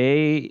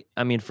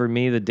for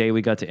me, the day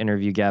we got to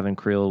interview Gavin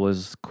Creel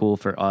was cool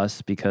for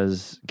us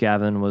because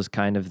Gavin was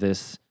kind of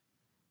this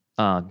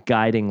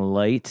guiding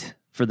light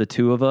for the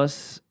two of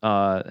us,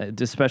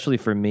 especially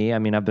for me. I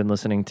mean, I've been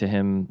listening to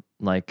him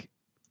like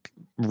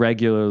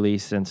regularly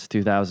since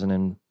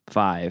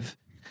 2005,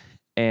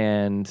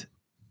 and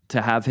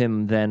to have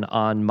him then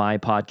on my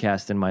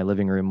podcast in my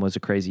living room was a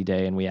crazy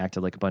day, and we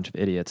acted like a bunch of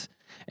idiots.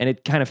 And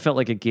it kind of felt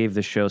like it gave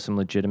the show some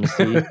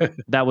legitimacy.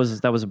 that was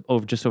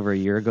just over a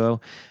year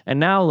ago, and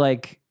now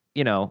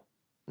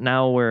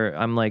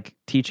I'm like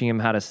teaching him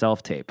how to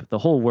self-tape. The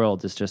whole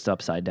world is just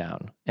upside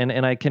down.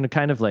 And I can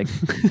kind of like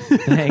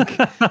thank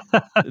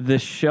the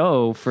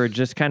show for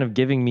just kind of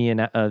giving me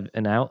an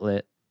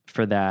outlet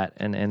for that.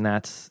 And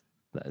that's,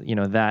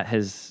 that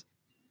has,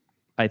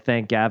 I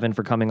thank Gavin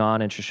for coming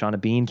on, and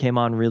Shoshana Bean came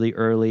on really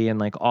early, and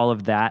like all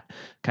of that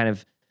kind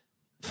of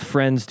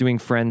friends doing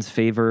friends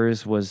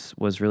favors was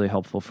really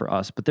helpful for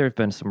us. But there have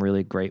been some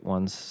really great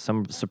ones,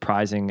 some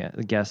surprising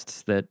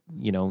guests that,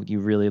 you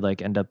really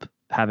like end up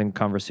having a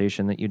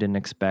conversation that you didn't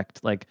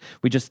expect. Like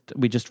we just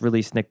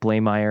released Nick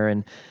Blameyer,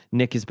 and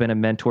Nick has been a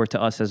mentor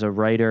to us as a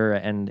writer,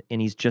 and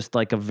he's just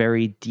like a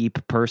very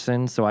deep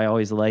person. So I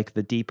always like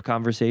the deep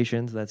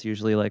conversations. That's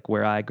usually like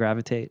where I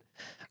gravitate.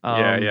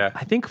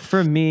 I think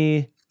for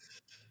me,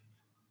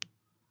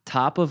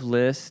 top of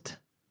list,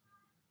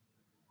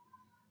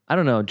 I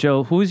don't know,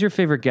 Joe, who is your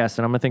favorite guest?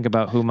 And I'm gonna think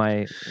about who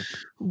my...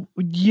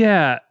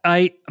 Yeah,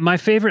 my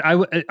favorite,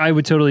 I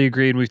would totally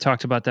agree. And we've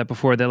talked about that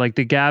before, that like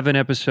the Gavin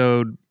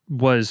episode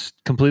was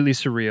completely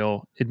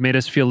surreal. It made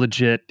us feel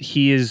legit.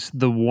 He is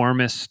the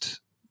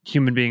warmest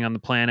human being on the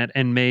planet,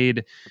 and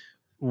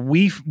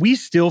we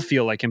still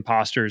feel like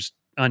imposters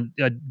on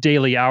a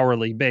daily,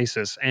 hourly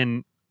basis.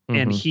 And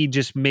he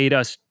just made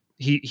us,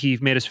 he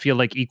made us feel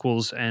like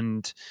equals,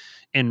 and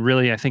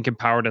really, I think,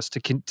 empowered us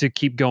to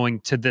keep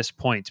going to this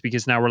point,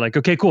 because now we're like,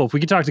 okay, cool. If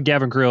we can talk to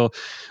Gavin Creel,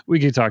 we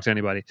can talk to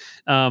anybody.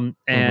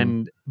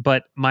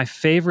 But my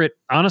favorite,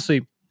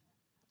 honestly,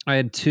 I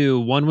had 2.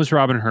 One was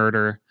Robin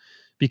Herder,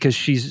 because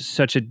she's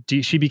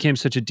she became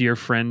such a dear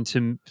friend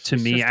to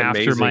me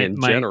after my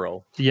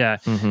general. Yeah.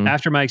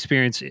 After my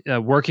experience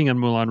working on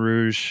Moulin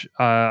Rouge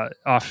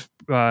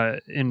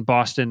in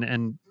Boston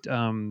and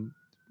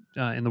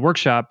in the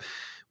workshop,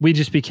 we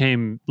just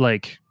became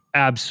like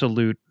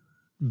absolute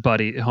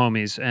buddy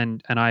homies,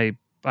 and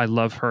I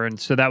love her, and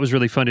so that was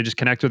really fun to just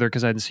connect with her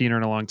because I hadn't seen her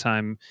in a long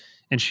time,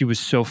 and she was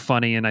so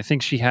funny. And I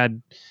think she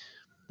had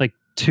like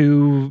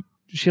two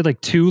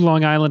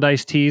Long Island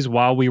iced teas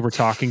while we were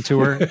talking to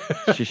her.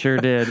 She sure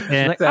did.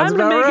 And Like, I'm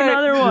gonna make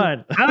another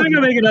one. I'm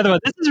gonna make another one.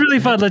 This is really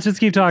fun. Let's just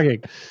keep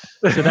talking.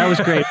 So that was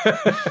great.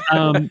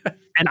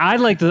 And I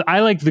like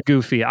the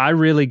goofy. I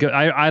really go.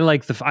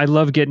 I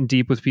love getting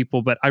deep with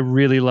people, but I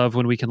really love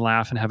when we can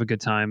laugh and have a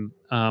good time.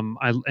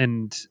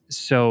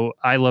 So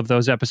I love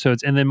those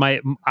episodes. And then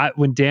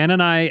when Dan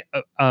and I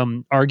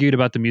argued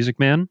about the Music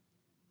Man.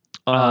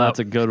 Oh, that's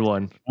a good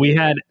one. We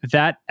had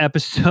that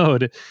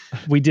episode.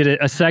 We did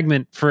a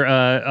segment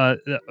for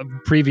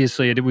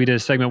previously. We did a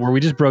segment where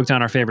we just broke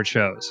down our favorite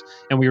shows,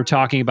 and we were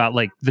talking about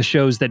like the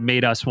shows that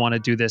made us want to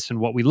do this and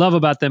what we love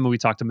about them. And we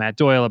talked to Matt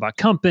Doyle about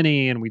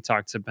Company, and we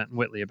talked to Benton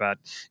Whitley about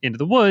Into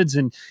the Woods.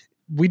 And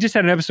we just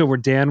had an episode where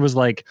Dan was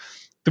like,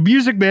 "The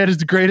Music Man is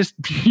the greatest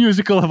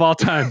musical of all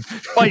time.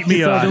 Fight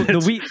me on."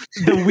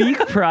 The week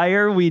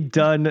prior, we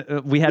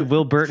had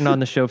Will Burton on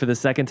the show for the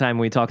second time.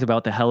 We talked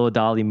about the Hello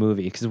Dolly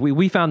movie because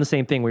we found the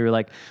same thing. We were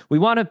like, we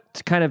want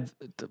to kind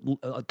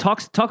of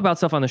talk about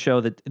stuff on the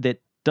show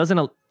that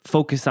doesn't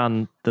focus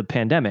on the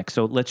pandemic.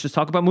 So let's just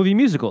talk about movie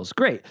musicals.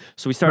 Great.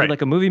 So we started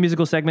like a movie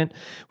musical segment.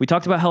 We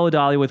talked about Hello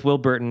Dolly with Will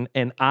Burton,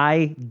 and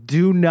I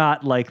do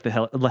not like the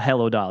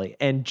Hello Dolly.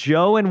 And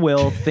Joe and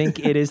Will think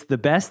it is the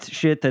best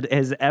shit that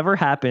has ever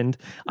happened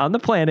on the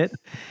planet.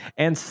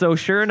 And so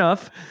sure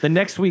enough, the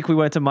next week we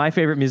went to my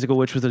favorite musical,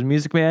 which was The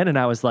Music Man, and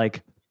I was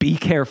like, be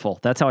careful.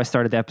 That's how I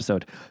started the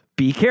episode.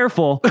 Be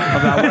careful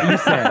about what you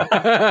say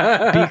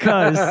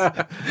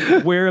because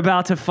we're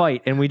about to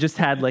fight. And we just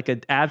had like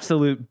an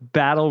absolute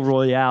battle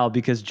royale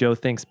because Joe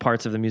thinks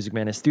parts of The Music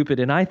Man is stupid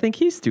and I think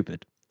he's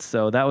stupid.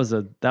 So that's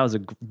a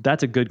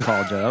good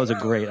call, Joe. That was a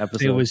great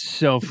episode. It was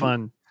so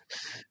fun.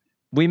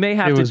 We may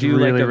have to do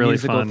really, like a really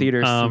musical fun.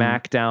 theater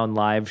SmackDown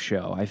live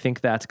show. I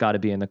think that's got to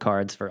be in the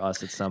cards for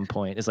us at some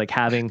point. It's like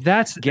having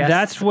that's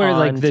guests where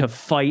like to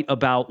fight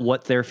about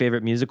what their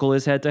favorite musical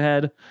is head to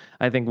head.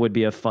 I think would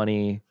be a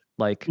funny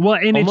like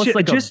and almost it's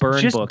like just a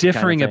burn just book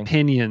differing kind of thing.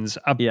 opinions.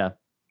 Yeah.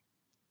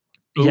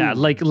 Yeah,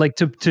 like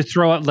to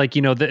throw out like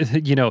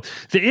the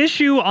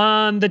issue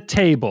on the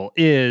table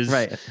is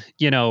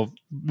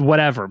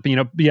whatever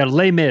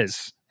Les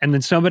Mis. And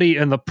then somebody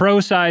on the pro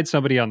side,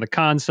 somebody on the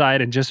con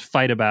side, and just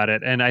fight about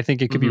it. And I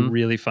think it could be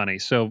really funny.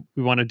 So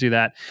we want to do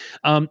that.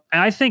 And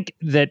I think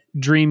that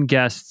dream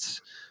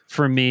guests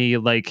for me,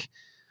 this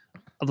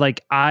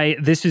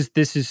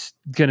is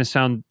going to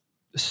sound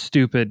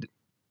stupid.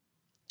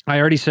 I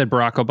already said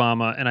Barack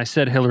Obama and I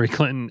said Hillary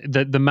Clinton.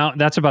 The mountain,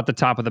 that's about the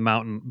top of the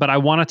mountain. But I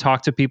want to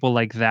talk to people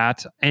like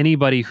that.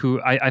 Anybody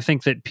who I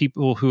think that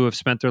people who have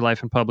spent their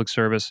life in public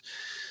service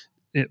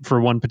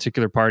for one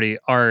particular party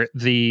are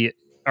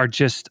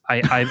just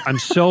I'm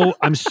so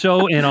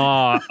in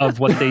awe of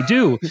what they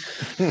do.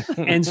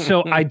 And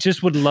so I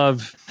just would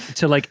love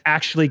to like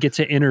actually get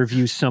to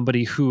interview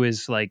somebody who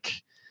is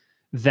like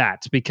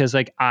that because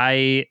like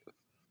that's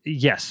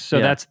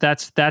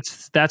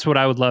what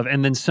I would love.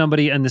 And then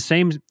somebody in the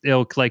same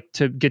ilk, like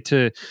to get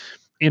to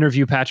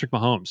interview Patrick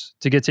Mahomes,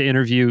 to get to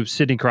interview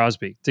Sidney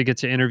Crosby, to get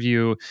to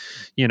interview,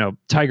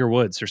 Tiger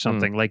Woods or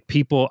something. Like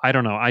people, I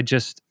don't know. I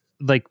just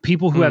like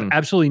people who have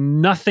absolutely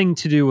nothing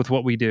to do with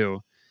what we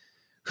do,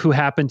 who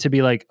happen to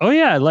be like, oh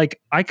yeah, like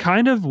I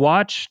kind of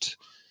watched,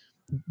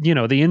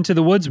 the Into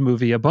the Woods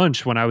movie a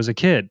bunch when I was a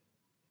kid.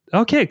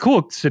 Okay,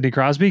 cool. Sidney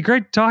Crosby,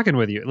 great talking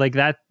with you. Like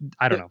that,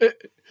 I don't know.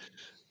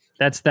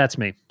 That's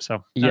me.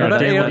 So yeah,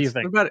 Dan, what do you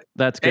think?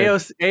 That's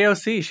good.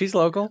 AOC, she's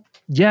local.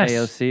 Yes,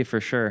 AOC for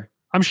sure.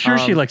 I'm sure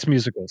she likes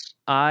musicals.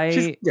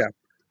 I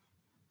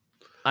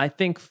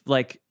think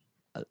like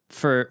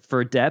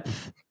for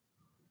depth,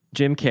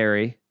 Jim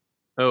Carrey.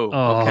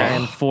 Oh, okay.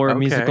 And for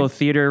musical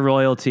theater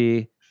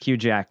royalty, Hugh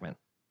Jackman.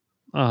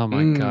 Oh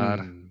my God.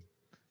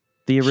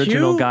 The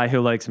original guy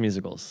who likes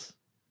musicals.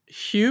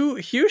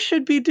 Hugh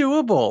should be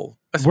doable.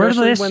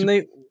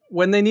 Especially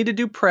when they need to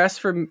do press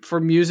for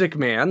Music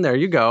Man. There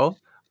you go.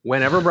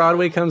 Whenever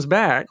Broadway comes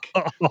back.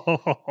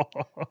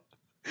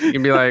 You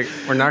can be like,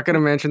 we're not going to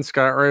mention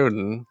Scott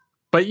Rudin.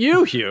 But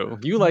you, Hugh,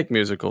 you like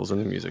musicals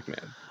and The Music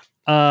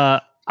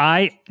Man.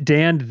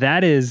 Dan,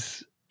 that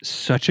is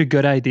such a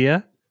good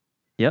idea.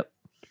 Yep.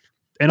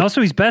 And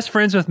also, he's best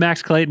friends with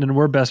Max Clayton, and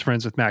we're best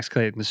friends with Max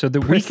Clayton. So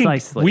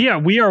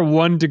that we are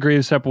 1 degree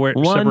of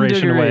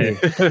separation away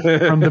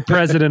from the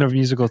president of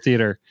musical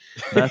theater.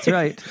 That's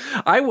right.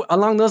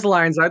 Along those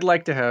lines, I'd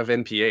like to have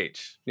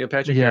NPH. Neil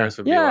Patrick Harris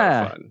would be a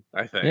lot of fun,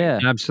 I think. Yeah,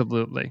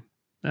 absolutely.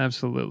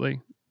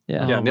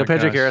 Yeah, Neil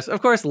Patrick Harris.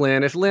 Of course,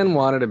 Lynn. If Lynn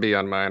wanted to be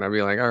on mine, I'd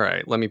be like, all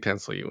right, let me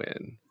pencil you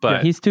in.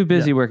 But he's too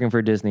busy working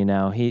for Disney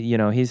now.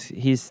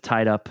 He's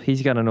tied up.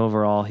 He's got an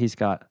overall. He's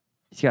got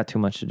too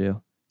much to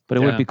do. But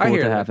it would be cool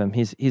to have him.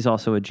 He's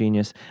also a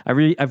genius.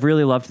 I've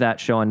really loved that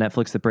show on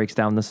Netflix that breaks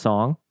down the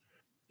song.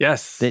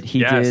 Yes. That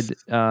he did.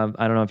 I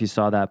don't know if you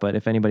saw that, but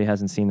if anybody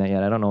hasn't seen that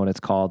yet, I don't know what it's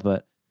called,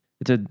 but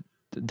it's a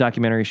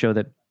documentary show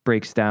that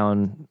breaks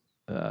down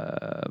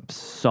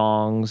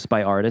songs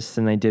by artists,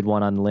 and they did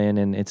one on Lynn,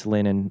 and it's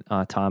Lynn and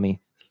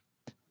Tommy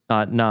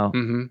No.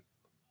 Mm-hmm.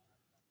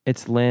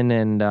 It's Lynn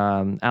and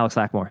Alex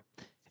Lackmore.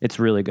 It's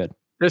really good.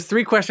 There's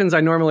 3 questions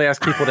I normally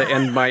ask people to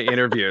end my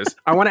interviews.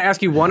 I want to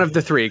ask you one of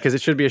the 3 because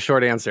it should be a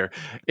short answer.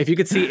 If you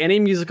could see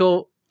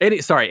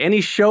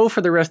any show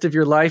for the rest of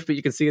your life, but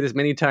you can see it as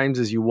many times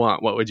as you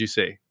want, what would you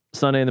see?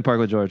 Sunday in the Park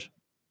with George.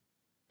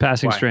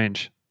 Passing Why?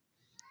 Strange.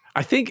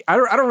 I think I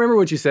don't remember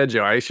what you said,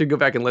 Joe. I should go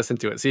back and listen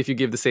to it. See if you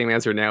give the same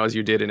answer now as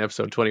you did in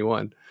episode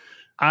 21.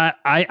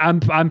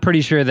 I'm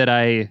pretty sure that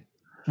I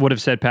would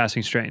have said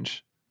Passing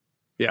Strange.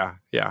 Yeah.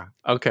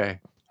 Okay.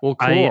 Well,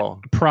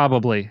 cool.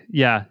 Probably.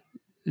 Yeah.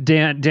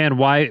 Dan,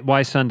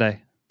 why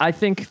Sunday? I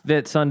think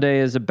that Sunday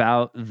is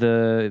about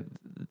the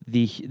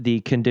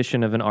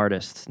condition of an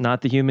artist, not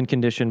the human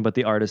condition, but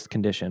the artist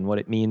condition, what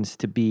it means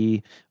to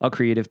be a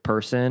creative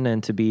person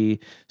and to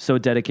be so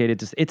dedicated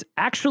to, it's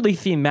actually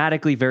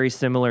thematically very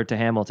similar to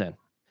Hamilton.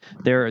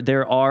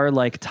 There are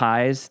like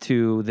ties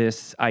to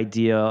this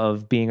idea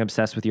of being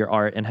obsessed with your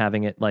art and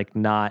having it like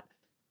not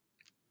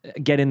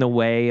get in the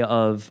way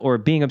of, or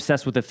being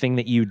obsessed with the thing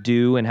that you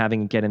do and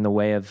having it get in the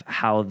way of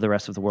how the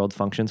rest of the world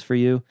functions for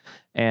you.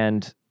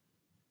 And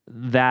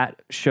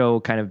that show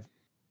kind of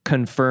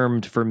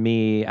confirmed for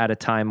me at a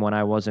time when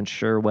I wasn't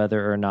sure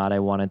whether or not I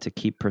wanted to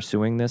keep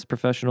pursuing this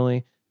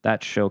professionally.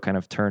 That show kind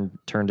of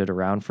turned it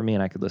around for me,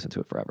 and I could listen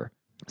to it forever,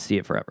 see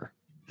it forever.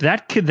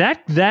 That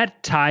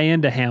tie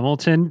into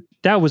Hamilton,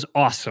 that was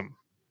awesome.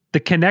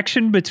 The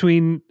connection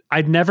between,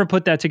 I'd never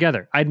put that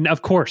together.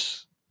 Of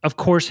course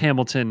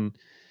Hamilton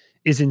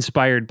is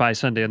inspired by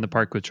Sunday in the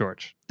Park with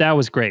George. That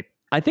was great.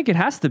 I think it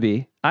has to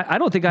be. I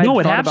don't think I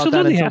thought about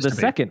that until the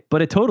second,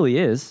 but it totally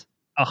is.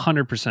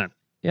 100%.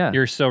 Yeah,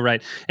 you're so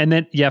right. And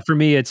then, for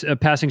me, it's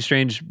Passing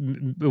Strange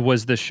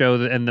was the show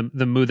and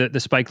the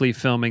Spike Lee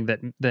filming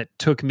that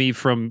took me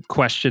from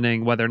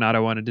questioning whether or not I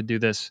wanted to do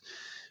this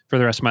for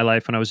the rest of my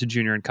life when I was a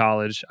junior in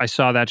college. I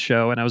saw that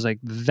show and I was like,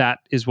 that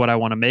is what I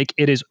want to make.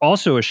 It is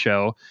also a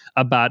show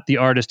about the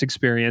artist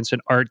experience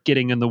and art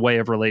getting in the way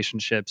of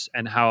relationships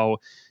and how,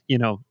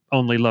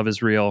 only love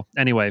is real.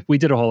 Anyway, we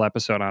did a whole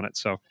episode on it.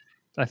 So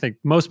I think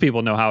most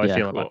people know how I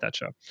feel about that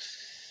show.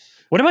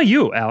 What about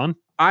you, Alan?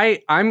 I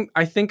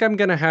think I'm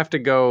gonna have to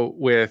go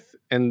with,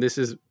 and this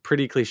is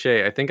pretty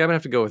cliche, I think I'm gonna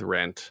have to go with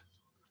Rent.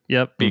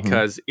 Yep.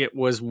 Because it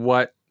was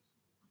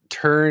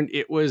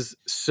it was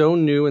so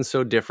new and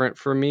so different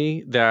for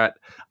me that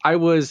I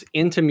was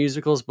into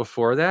musicals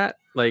before that.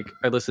 Like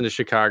I listened to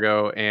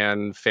Chicago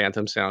and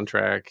Phantom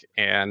soundtrack,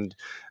 and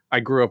I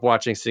grew up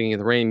watching Singing in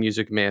the Rain,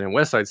 Music Man, and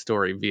West Side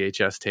Story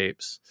VHS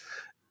tapes.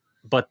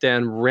 But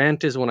then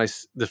Rent is when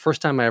the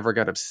first time I ever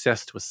got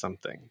obsessed with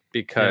something,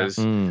 because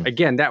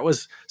again, that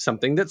was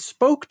something that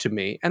spoke to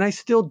me and I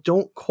still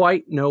don't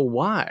quite know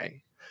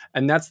why.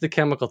 And that's the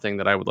chemical thing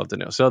that I would love to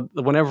know. So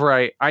whenever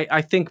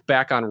I think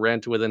back on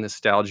Rent with a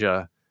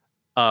nostalgia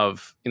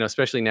of,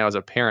 especially now as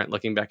a parent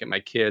looking back at my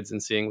kids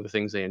and seeing the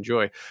things they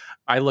enjoy,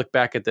 I look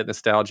back at that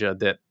nostalgia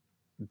that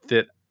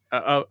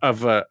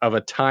of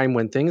a time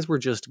when things were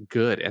just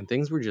good and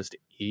things were just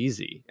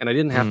easy and I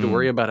didn't have to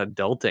worry about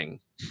adulting,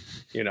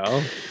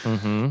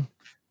 Mm-hmm.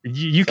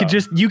 You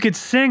could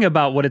sing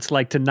about what it's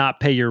like to not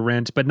pay your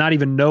rent, but not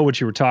even know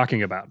what you were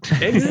talking about.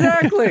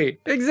 Exactly.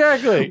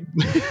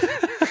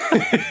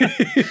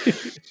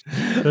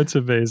 That's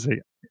amazing.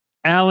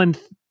 Alan,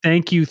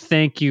 thank you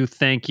for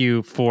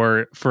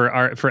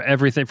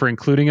everything, for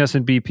including us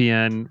in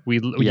BPN.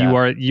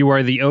 You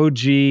are the OG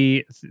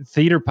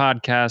theater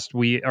podcast.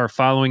 We are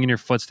following in your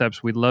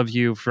footsteps. We love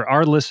you. For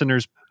our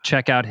listeners,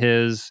 check out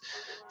his.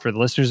 For the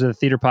listeners of the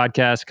theater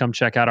podcast, come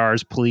check out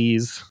ours,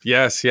 please.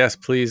 Yes,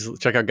 please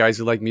check out Guys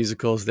Who Like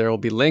Musicals. There will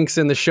be links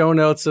in the show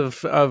notes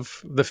of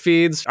the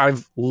feeds.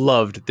 I've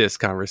loved this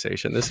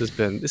conversation. This has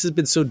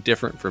been so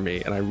different for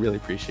me, and I really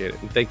appreciate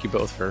it. And thank you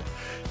both for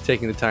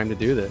taking the time to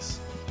do this.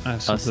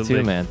 Absolutely. Us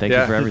too, man. Thank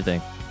you for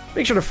everything.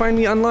 Make sure to find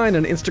me online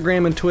on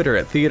Instagram and Twitter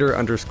at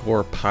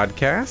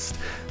theater_podcast.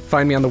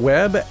 Find me on the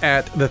web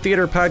at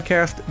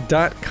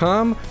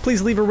thetheaterpodcast.com.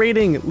 Please leave a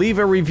rating, leave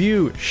a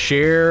review,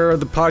 share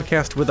the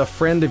podcast with a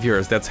friend of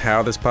yours. That's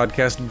how this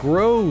podcast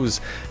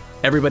grows.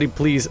 Everybody,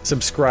 please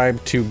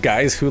subscribe to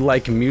Guys Who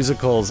Like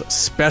Musicals.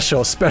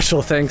 Special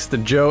thanks to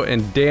Joe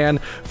and Dan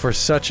for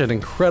such an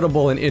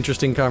incredible and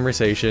interesting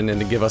conversation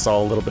and to give us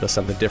all a little bit of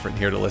something different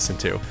here to listen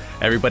to.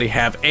 Everybody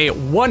have a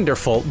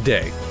wonderful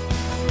day.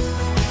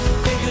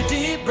 Take a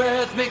deep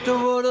breath, make the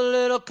world a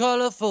little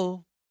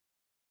colorful.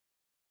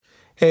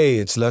 Hey,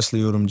 it's Leslie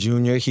Odom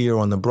Jr. here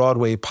on the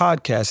Broadway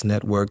Podcast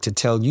Network to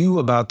tell you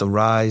about the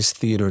Rise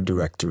Theater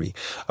Directory,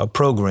 a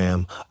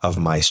program of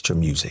Maestro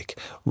Music.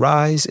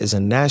 Rise is a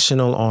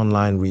national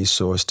online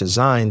resource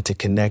designed to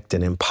connect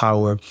and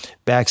empower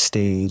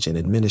backstage and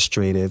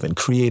administrative and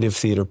creative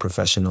theater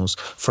professionals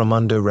from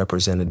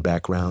underrepresented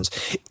backgrounds.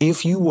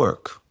 If you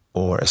work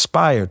or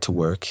aspire to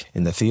work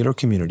in the theater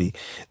community,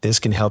 this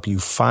can help you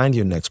find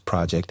your next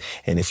project.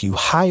 And if you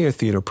hire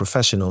theater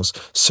professionals,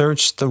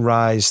 search the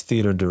Rise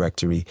Theater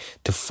Directory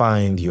to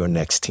find your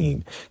next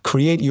team.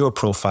 Create your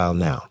profile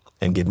now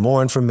And get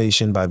more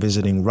information by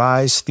visiting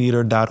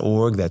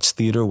risetheater.org. That's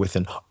theater with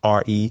an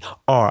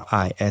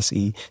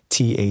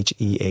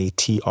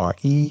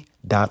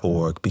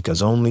RERISETHEATRE.org,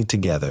 because only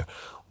together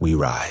we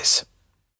rise.